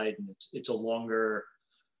outside, and it's a longer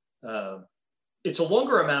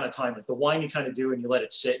amount of time. Like the wine you kind of do and you let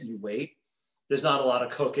it sit and you wait. There's not a lot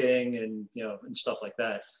of cooking and and stuff like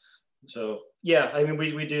that. So yeah, I mean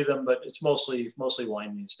we do them, but it's mostly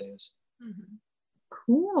wine these days. Mm-hmm.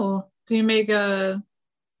 Cool. Do you make a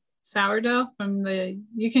sourdough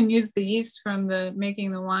you can use the yeast from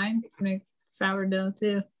making the wine to make sourdough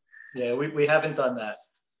too? Yeah, we haven't done that.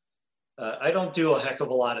 I don't do a heck of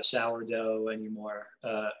a lot of sourdough anymore.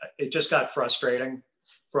 It just got frustrating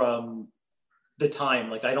from the time.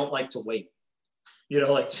 Like I don't like to wait,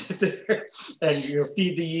 like sit there and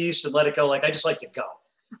feed the yeast and let it go. Like I just like to go.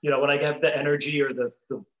 When I have the energy or the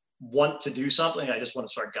want to do something, I just want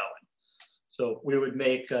to start going. So we would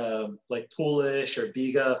make like Polish or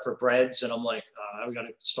Biga for breads, and I'm like, we got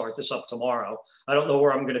to start this up tomorrow. I don't know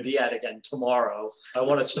where I'm going to be at again tomorrow. I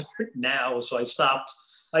want to start now. So I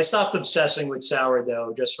stopped obsessing with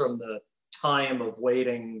sourdough just from the time of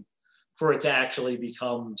waiting for it to actually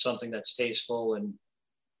become something that's tasteful. And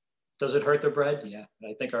does it hurt the bread? Yeah,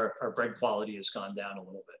 I think our bread quality has gone down a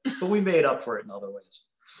little bit, but we made up for it in other ways.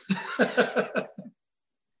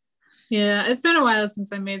 Yeah, it's been a while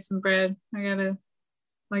since I made some bread. I gotta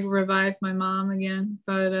like revive my mom again.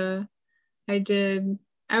 But I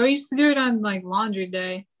used to do it on like laundry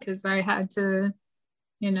day because I had to,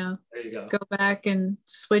 there you go back and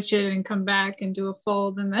switch it and come back and do a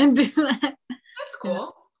fold and then do that. That's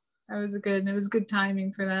cool. It was good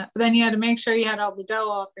timing for that. But then you had to make sure you had all the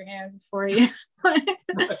dough off your hands before you pull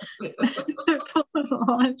the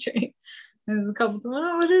laundry. There's a couple,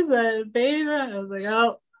 what is that, beta? I was like,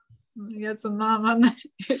 oh, you got some mom on that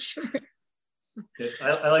shirt.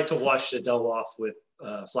 I like to wash the dough off with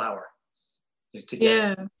flour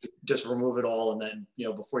to just remove it all, and then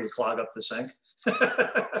before you clog up the sink.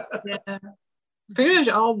 Yeah, pretty much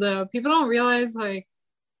all though. People don't realize like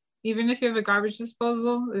even if you have a garbage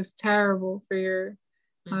disposal, it's terrible for your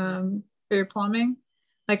plumbing.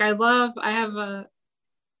 Like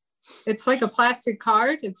it's like a plastic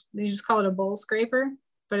card. You just call it a bowl scraper,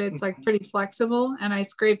 but it's like pretty flexible, and I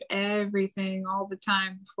scrape everything all the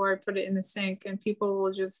time before I put it in the sink, and people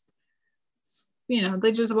will just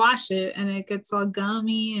they just wash it and it gets all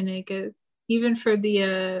gummy, and even for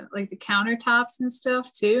the like the countertops and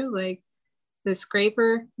stuff too, like the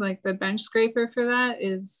scraper, like the bench scraper for that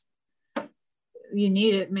you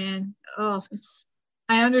need it, man.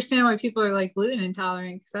 I understand why people are like gluten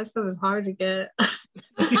intolerant because that stuff is hard to get.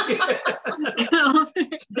 Think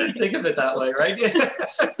of it that way, right?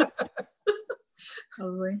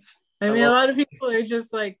 Probably. I mean, a lot of people are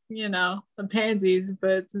just like, you know, the pansies,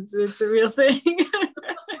 but it's a real thing.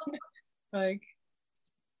 Like,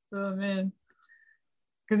 oh man.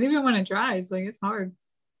 Because even when it dries, like it's hard.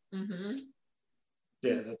 Mm-hmm.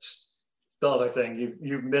 Yeah, that's the other thing.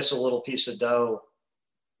 You miss a little piece of dough,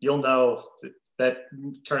 you'll know that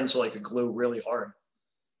turns like a glue really hard.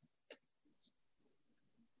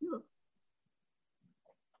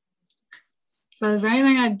 So is there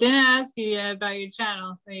anything I didn't ask you yet about your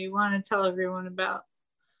channel that you want to tell everyone about?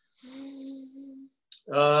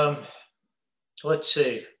 Let's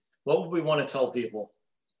see. What would we want to tell people?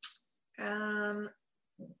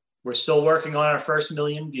 We're still working on our first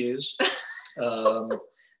 1,000,000 views. Oh,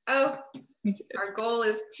 our goal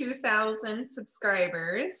is 2,000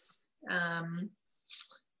 subscribers.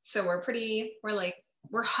 So we're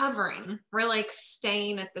hovering. We're like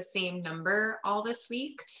staying at the same number all this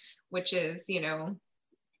week, which is, you know,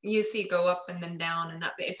 you see go up and then down and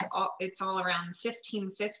up. It's all around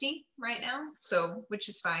 1,550 right now. So, which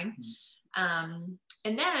is fine.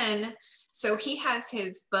 And then, so he has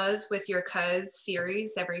his Buzz with Your Cuz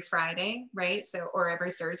series every Friday, right? So, or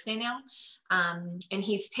every Thursday now. And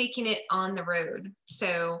he's taking it on the road.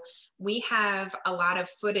 So we have a lot of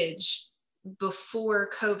footage before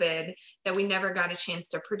COVID that we never got a chance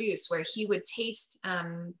to produce, where he would taste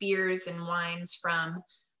beers and wines from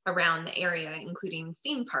around the area, including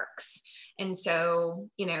theme parks. And so,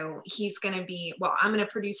 you know, he's going to be, well, I'm going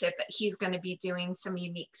to produce it, but he's going to be doing some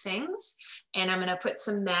unique things, and I'm going to put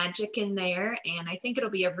some magic in there. And I think it'll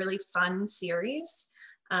be a really fun series.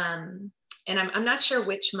 And I'm not sure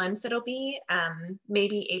which month it'll be,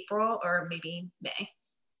 maybe April or maybe May.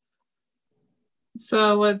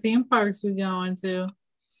 So what theme parks we going to?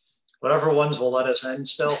 Whatever ones will let us in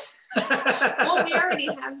still. Well, we already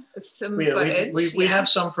have some footage. We have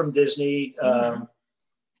some from Disney.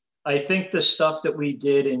 I think the stuff that we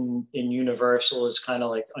did in Universal is kind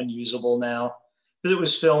of like unusable now, because it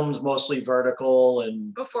was filmed mostly vertical,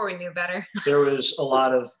 and before we knew better, there was a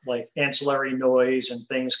lot of like ancillary noise and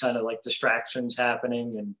things, kind of like distractions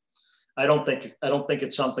happening. And I don't think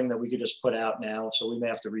it's something that we could just put out now. So we may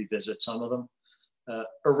have to revisit some of them.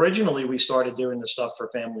 Originally, we started doing the stuff for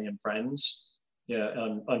family and friends,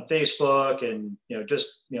 on Facebook, and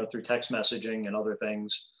just through text messaging and other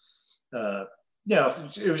things.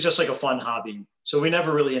 It was just like a fun hobby. So we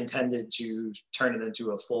never really intended to turn it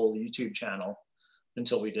into a full YouTube channel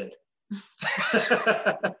until we did.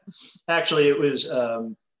 Actually, it was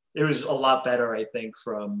a lot better, I think,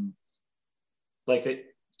 from like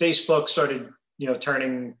Facebook started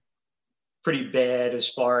turning pretty bad as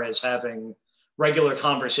far as having regular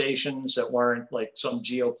conversations that weren't like some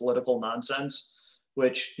geopolitical nonsense,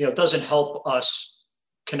 which doesn't help us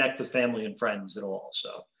connect with family and friends at all.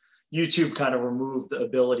 So YouTube kind of removed the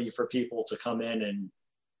ability for people to come in and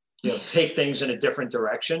take things in a different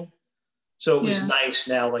direction. So it was nice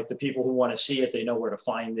now, like the people who want to see it, they know where to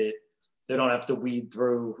find it. They don't have to weed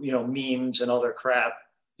through memes and other crap.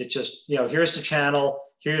 It's just here's the channel,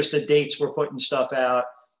 here's the dates we're putting stuff out.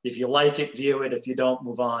 If you like it, view it. If you don't,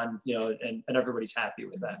 move on, and everybody's happy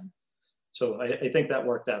with that. So I think that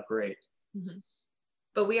worked out great. Mm-hmm.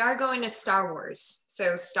 But we are going to Star Wars.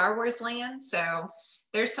 So Star Wars Land. So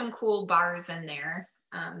there's some cool bars in there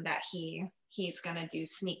that he's going to do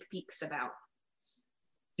sneak peeks about.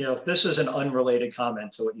 This is an unrelated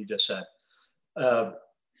comment to what you just said.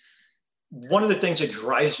 One of the things that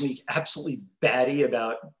drives me absolutely batty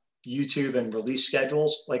about YouTube and release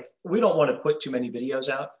schedules, like we don't want to put too many videos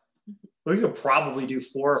out. We could probably do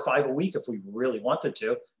 4 or 5 a week if we really wanted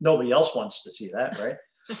to. Nobody else wants to see that, right?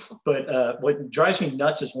 But what drives me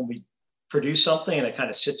nuts is when we produce something and it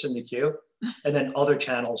kind of sits in the queue, and then other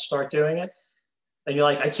channels start doing it, and you're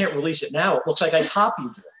like, I can't release it now. It looks like I copied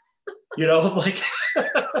it. Like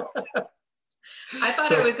I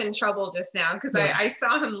thought I was in trouble just now, because I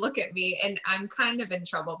saw him look at me, and I'm kind of in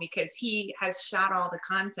trouble because he has shot all the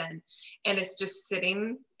content and it's just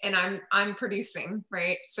sitting, and I'm producing,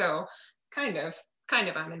 right? So kind of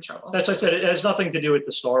I'm in trouble. That's what I said. It has nothing to do with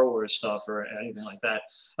the Star Wars stuff or anything like that.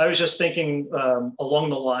 I was just thinking along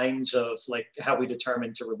the lines of like how we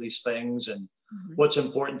determine to release things and what's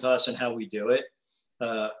important to us and how we do it.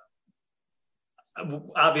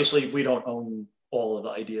 Obviously, we don't own all of the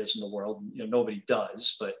ideas in the world. Nobody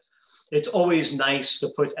does, but it's always nice to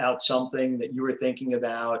put out something that you were thinking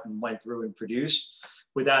about and went through and produced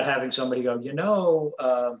without having somebody go,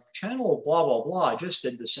 channel blah, blah, blah, just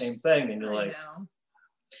did the same thing. And you're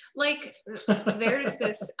like, there's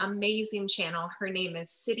this amazing channel. Her name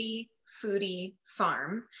is City foodie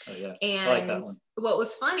farm. Oh, yeah. And I like that one. what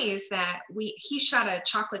was funny is that he shot a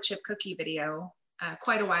chocolate chip cookie video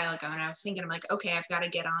quite a while ago. And I was thinking, I'm like, okay, I've got to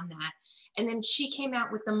get on that. And then she came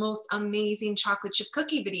out with the most amazing chocolate chip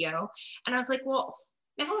cookie video. And I was like, well,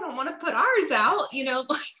 now I don't want to put ours out, you know,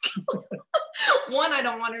 like one, I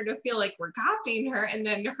don't want her to feel like we're copying her. And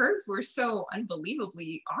then hers were so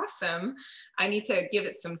unbelievably awesome. I need to give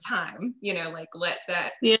it some time, you know, like let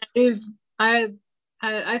that. Yeah, dude, I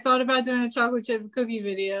thought about doing a chocolate chip cookie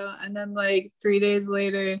video, and then like 3 days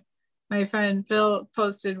later, my friend Phil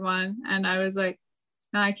posted one, and I was like,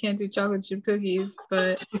 no, I can't do chocolate chip cookies.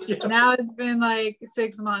 But Yeah. now it's been like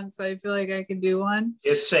 6 months, so I feel like I could do one.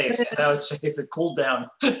 It's safe. Now it's safe. It cooled down.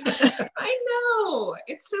 I know,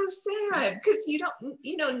 it's so sad because you don't,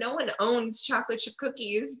 you know, no one owns chocolate chip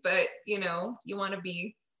cookies, but you know, you want to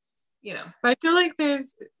be, you know. I feel like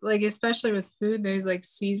there's like, especially with food, there's like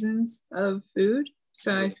seasons of food.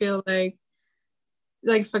 So I feel like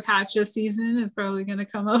focaccia season is probably going to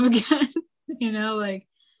come up again, you know, like.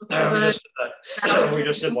 We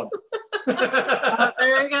just did one. Oh,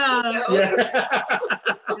 there we go.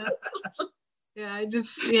 Yeah. Yeah, I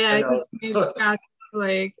just made focaccia.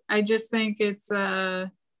 Like, I just think it's for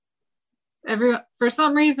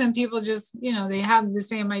some reason people just, you know, they have the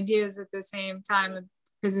same ideas at the same time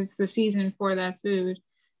because it's the season for that food.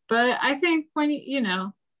 But I think when you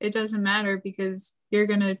know, it doesn't matter because you're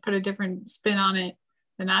gonna put a different spin on it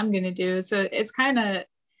than I'm gonna do. So it's kind of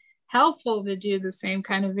helpful to do the same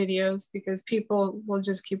kind of videos because people will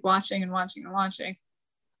just keep watching and watching and watching.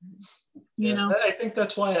 You know, I think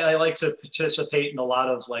that's why I like to participate in a lot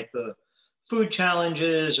of like the food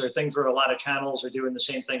challenges or things where a lot of channels are doing the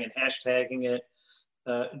same thing and hashtagging it.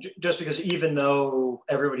 Just because even though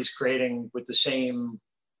everybody's creating with the same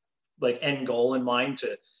like end goal in mind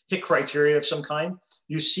to hit criteria of some kind,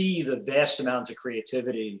 you see the vast amounts of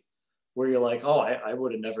creativity where you're like, oh, I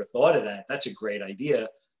would have never thought of that. That's a great idea.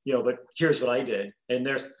 You know, but here's what I did. And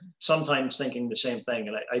they're sometimes thinking the same thing.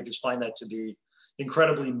 And I just find that to be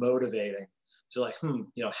incredibly motivating. So like, you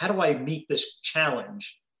know, how do I meet this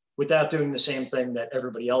challenge without doing the same thing that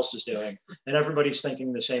everybody else is doing? And everybody's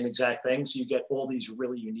thinking the same exact thing. So you get all these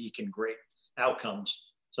really unique and great outcomes.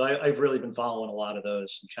 So I've really been following a lot of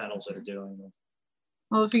those channels that are doing them.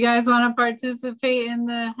 Well, if you guys want to participate in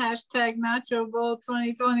the hashtag Nacho Bowl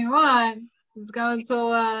 2021, it's going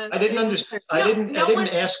till I didn't understand. I didn't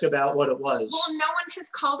ask about what it was. Well, no one has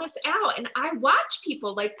called us out, and I watch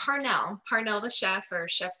people like Parnell, the chef, or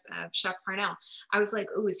Chef Parnell. I was like,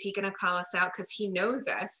 "Oh, is he going to call us out?" Because he knows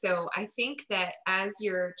us. So I think that as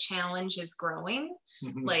your challenge is growing,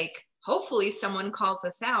 like hopefully someone calls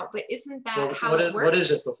us out. But isn't that how it works? What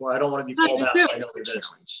is it before? I don't want to be called out. It's her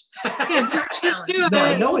challenge. It's her challenge. No,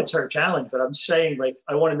 I know it's her challenge, but I'm saying like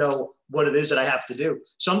I want to know what it is that I have to do.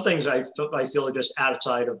 Some things I feel are just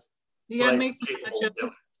outside of. You gotta make some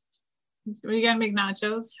nachos. You gotta make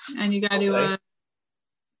nachos, and you gotta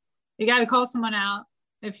you gotta call someone out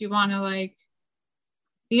if you want to like.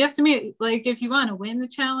 You have to meet like if you want to win the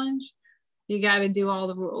challenge, you got to do all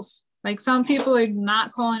the rules. Like some people are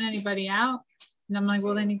not calling anybody out, and I'm like,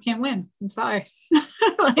 well, then you can't win. I'm sorry.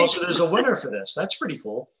 Like, oh, so there's a winner for this. That's pretty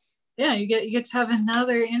cool. Yeah, you get to have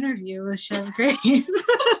another interview with Chef Grace.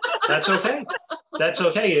 That's okay. That's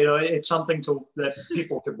okay. You know, it's something that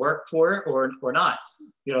people could work for or not.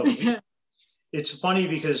 You know, it's funny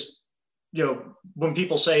because, you know, when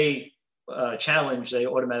people say challenge, they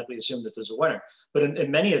automatically assume that there's a winner. But in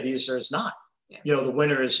many of these, there's not. Yeah. You know, the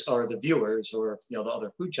winners are the viewers or, you know, the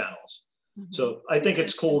other food channels. So I think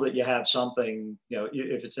it's cool that you have something, you know,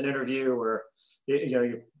 if it's an interview or, you know,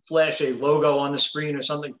 you flash a logo on the screen or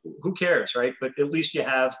something, who cares, right? But at least you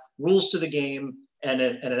have rules to the game and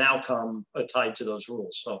an outcome tied to those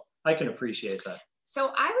rules. So I can appreciate that.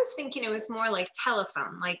 So I was thinking it was more like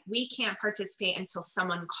telephone, like we can't participate until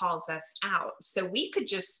someone calls us out. So we could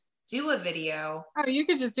just do a video. Oh, you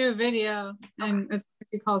could just do a video and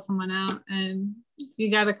you call someone out and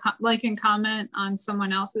you got to like and comment on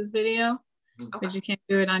someone else's video, but you can't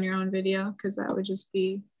do it on your own video because that would just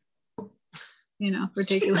be, you know,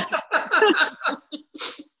 ridiculous.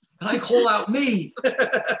 I call out me.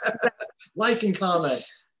 Like and comment.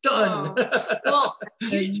 Done. Oh. Well,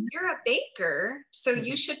 you're a baker, so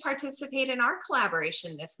you should participate in our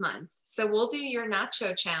collaboration this month. So we'll do your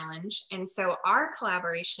nacho challenge. And so our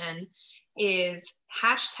collaboration is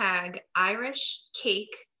hashtag Irish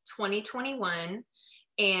Cake 2021.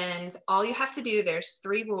 And all you have to do, there's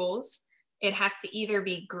 3 rules. It has to either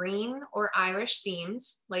be green or Irish themed,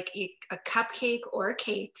 like a cupcake or a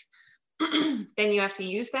cake. Then you have to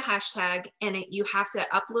use the hashtag and you have to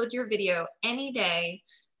upload your video any day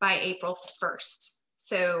by April 1st.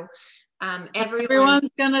 So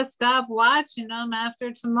everyone's gonna stop watching them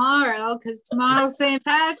after tomorrow because tomorrow's St.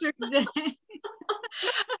 Patrick's Day.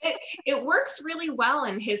 it works really well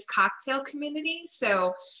in his cocktail community.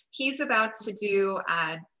 So he's about to do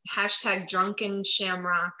hashtag Drunken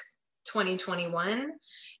Shamrock 2021.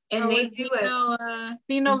 And they do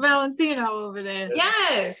Vino Valentino over there.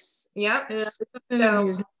 Yes. Yep. Yeah,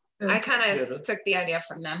 so I kind of took the idea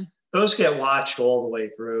from them. Those get watched all the way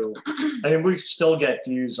through. I mean, we still get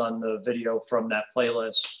views on the video from that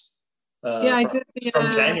playlist. I did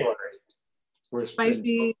from January.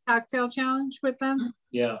 Spicy cocktail challenge with them.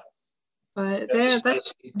 Yeah. But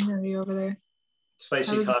that's interview over there.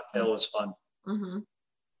 Spicy cocktail was fun. Mm-hmm.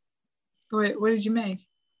 What did you make?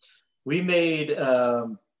 We made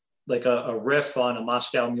like a riff on a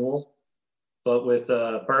Moscow Mule, but with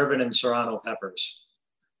bourbon and serrano peppers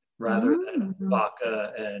rather than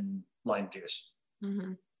vodka and lime juice.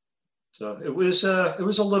 Mm-hmm. So it was a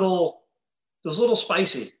little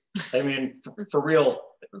spicy. I mean, for real.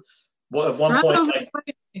 Well, at one point,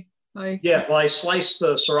 I sliced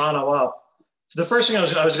the serrano up. The first thing I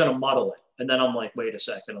was going to muddle it, and then I'm like, wait a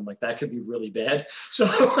second. I'm like, that could be really bad. So,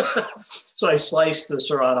 so I sliced the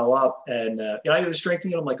serrano up, and I was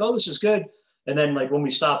drinking it. I'm like, oh, this is good. And then, like, when we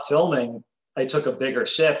stopped filming, I took a bigger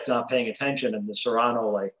sip, not paying attention, and the serrano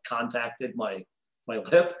like contacted my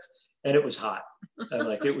lip, and it was hot. And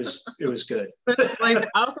like it was good. Like the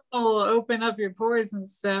alcohol will open up your pores and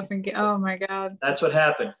stuff, and oh my god. That's what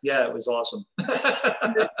happened. Yeah, it was awesome.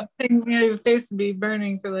 Your face would be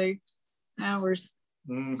burning for like hours.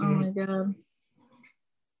 Mm-hmm. Oh my god.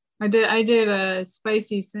 I did a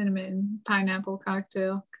spicy cinnamon pineapple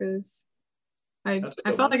cocktail because I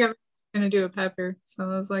felt like I was gonna do a pepper, so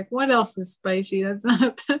I was like, what else is spicy that's not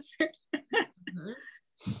a pepper?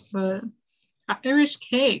 But Irish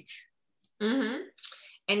cake. Mm-hmm.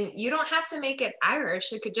 And you don't have to make it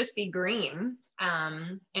Irish. It could just be green.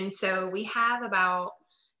 And so we have about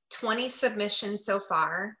 20 submissions so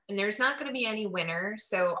far, and there's not going to be any winner.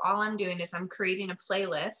 So all I'm doing is I'm creating a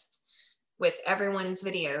playlist with everyone's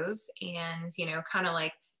videos and, kind of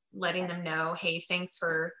like letting them know, hey, thanks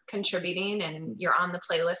for contributing and you're on the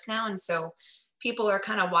playlist now. And so people are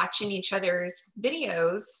kind of watching each other's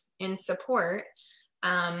videos in support.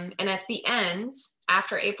 And at the end,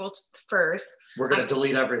 after April 1st, we're going to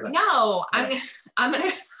delete everything. No, I'm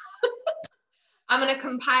going to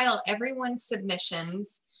compile everyone's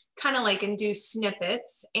submissions, kind of like, and do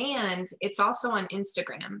snippets. And it's also on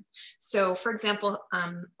Instagram. So for example,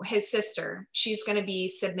 his sister, she's going to be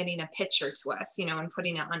submitting a picture to us, and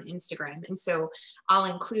putting it on Instagram. And so I'll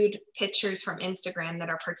include pictures from Instagram that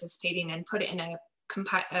are participating and put it in a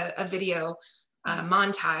video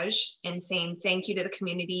montage and saying thank you to the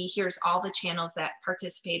community. Here's all the channels that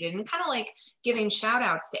participated, and kind of like giving shout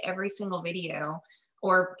outs to every single video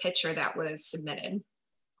or picture that was submitted.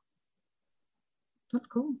 That's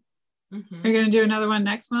cool. Mm-hmm. Are you going to do another one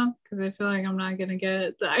next month? Because I feel like I'm not going to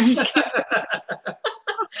get the Irish cake.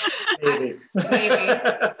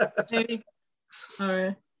 Maybe. All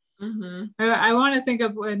right. Mm-hmm. I want to think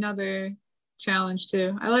of another challenge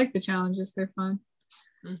too. I like the challenges. They're fun.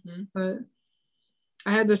 Mm-hmm. But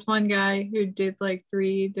I had this one guy who did like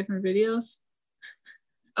 3 different videos.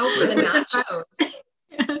 Oh, for the nachos.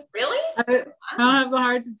 Yeah. Really? I don't have the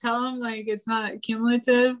heart to tell him like it's not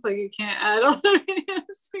cumulative. Like you can't add all the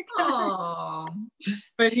videos together. Oh,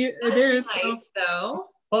 but there's nice though.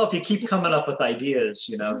 Well, if you keep coming up with ideas,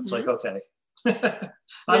 it's like, okay.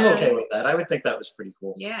 I'm okay with that. I would think that was pretty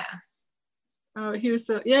cool. Yeah. Oh,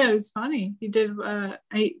 it was funny. He did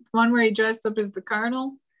one where he dressed up as the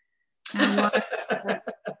Cardinal, and one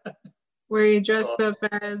where he dressed up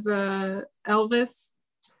as Elvis.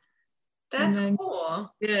 That's cool.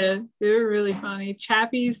 Yeah, they were really funny.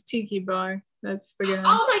 Chappie's Tiki Bar. That's the guy.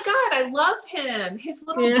 Oh my God, I love him. His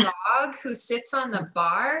little dog who sits on the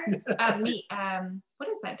bar. What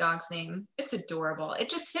is that dog's name? It's adorable. It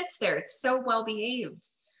just sits there. It's so well behaved.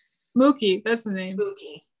 Mookie, that's the name.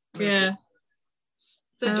 Mookie. Yeah.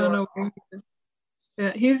 It's adorable. I don't know where he is.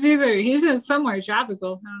 Yeah, he's in somewhere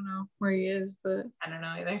tropical. I don't know where he is, but I don't know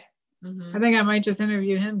either. Mm-hmm. I think I might just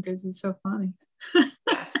interview him because he's so funny.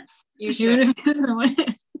 Yeah, you should. Even if he doesn't win.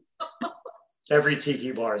 Every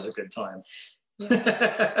tiki bar is a good time.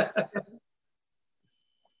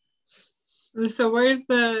 So where's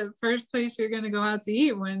the first place you're going to go out to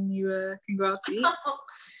eat when you can go out to eat?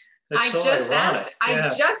 I just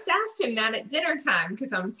asked him that at dinner time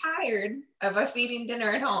because I'm tired of us eating dinner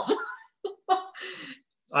at home.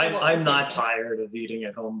 I'm not tired of eating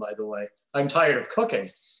at home, by the way. I'm tired of cooking.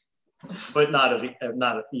 but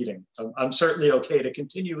not eating. I'm certainly okay to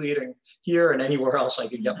continue eating here and anywhere else I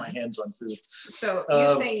can get my hands on food. So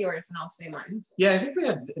you say yours and I'll say mine. Yeah, I think we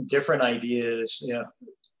had different ideas, you know,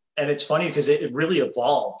 and it's funny because it really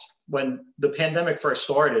evolved. When the pandemic first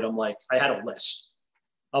started, I'm like, I had a list.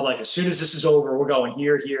 I'm like, as soon as this is over, we're going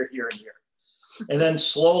here, here, here, and here. And then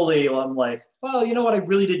slowly I'm like, well, you know what? I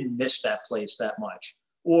really didn't miss that place that much.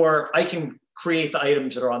 Or I can create the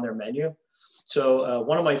items that are on their menu. So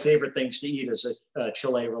one of my favorite things to eat is a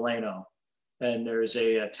chile relleno. And there's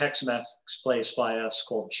a Tex-Mex place by us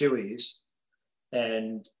called Chewy's.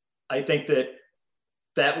 And I think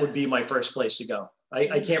that would be my first place to go.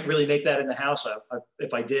 I can't really make that in the house.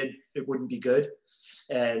 If I did, it wouldn't be good.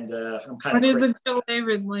 And I'm kind of. What is a chile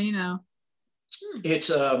relleno? It's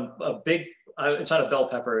a big. It's not a bell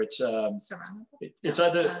pepper. It's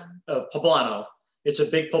either poblano. It's a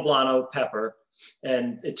big poblano pepper,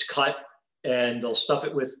 and it's cut, and they'll stuff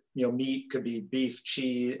it with meat. Could be beef,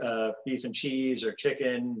 and cheese, or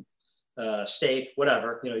chicken, steak,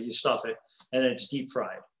 whatever. You stuff it, and then it's deep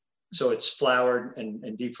fried. So it's floured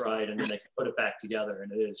and deep fried, and then they can put it back together,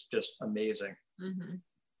 and it is just amazing. Mm-hmm.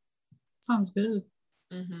 Sounds good.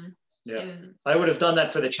 Mm-hmm. Yeah, I would have done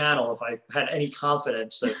that for the channel if I had any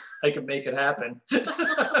confidence that I could make it happen.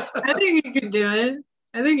 I think you could do it.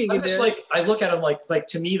 I think you could do it. I look at them like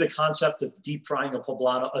to me, the concept of deep frying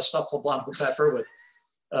a stuffed poblano pepper with,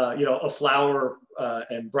 a flour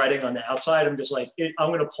and breading on the outside. I'm just like, I'm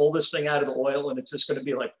going to pull this thing out of the oil, and it's just going to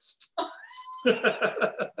be like.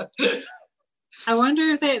 I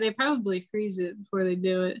wonder if they probably freeze it before they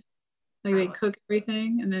do it. Like they cook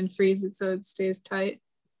everything and then freeze it so it stays tight.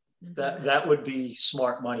 That would be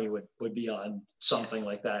smart money. Would be on something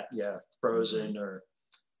like that. Yeah, frozen or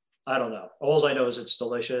I don't know. All I know is it's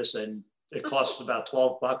delicious and it costs about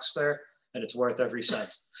 $12 there, and it's worth every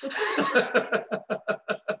cent.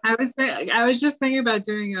 I was just thinking about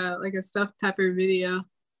doing a stuffed pepper video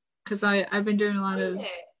because I've been doing a lot of.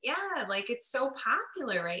 Yeah, like it's so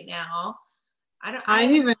popular right now. I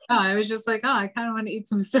didn't even know. I was just like, I kind of want to eat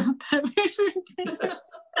some stuffed peppers.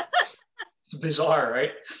 It's bizarre,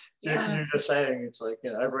 right? Yeah. You're just saying it's like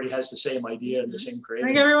everybody has the same idea and the same craving.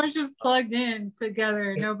 Like everyone's just plugged in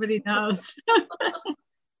together. Nobody knows.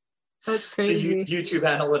 That's crazy. YouTube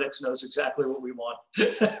analytics knows exactly what we want.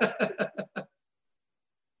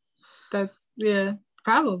 That's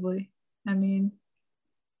probably. I mean,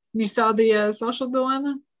 you saw the Social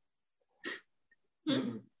Dilemma?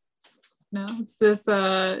 Mm-hmm. No, it's this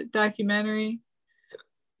documentary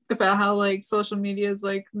about how like social media is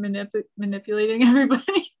like manipulating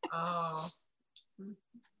everybody. Oh,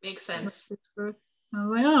 makes sense. I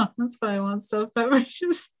was like, that's why I want stuffed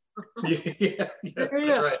peppers. yeah, that's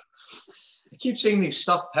right. I keep seeing these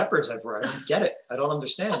stuffed peppers everywhere. I don't get it. I don't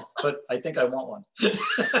understand, but I think I want one.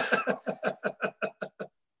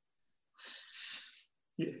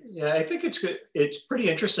 Yeah, I think it's good. It's pretty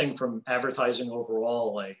interesting from advertising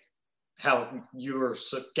overall, like how you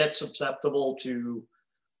get susceptible to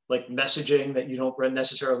like messaging that you don't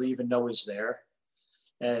necessarily even know is there.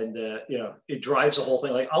 And, it drives the whole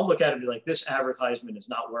thing. Like I'll look at it and be like, this advertisement is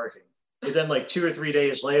not working. But then like 2 or 3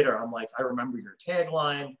 days later, I'm like, I remember your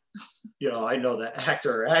tagline. I know the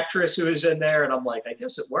actor or actress who is in there. And I'm like, I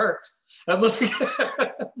guess it worked. I'm like,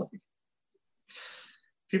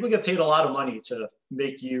 people get paid a lot of money to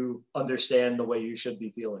make you understand the way you should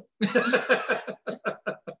be feeling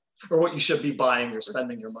or what you should be buying or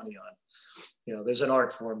spending your money on. There's an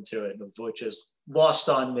art form to it, which is lost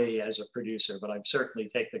on me as a producer, but I certainly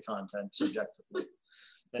take the content subjectively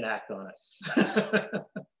and act on it.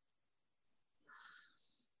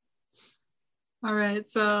 All right,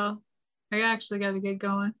 so I actually got to get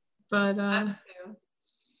going, but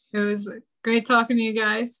it was great talking to you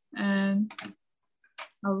guys, and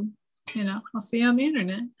I'll see you on the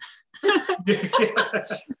internet.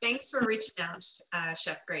 Thanks for reaching out,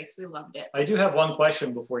 Chef Grace. We loved it. I do have one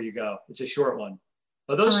question before you go. It's a short one.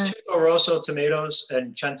 Are those two Rosso tomatoes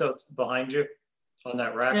and Cento behind you on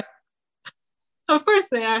that rack? Yeah. Of course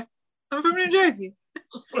they are. I'm from New Jersey.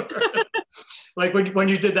 Like when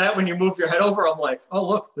you did that, when you moved your head over, I'm like, oh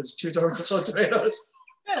look, there's two Rosso tomatoes.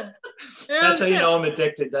 Yeah. That's how you know I'm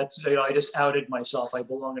addicted. That's I just outed myself. I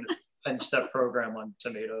belong in a 10-step program on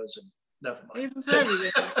tomatoes, and never mind.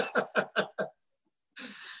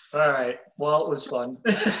 All right. Well, it was fun.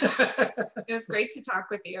 It was great to talk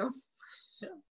with you.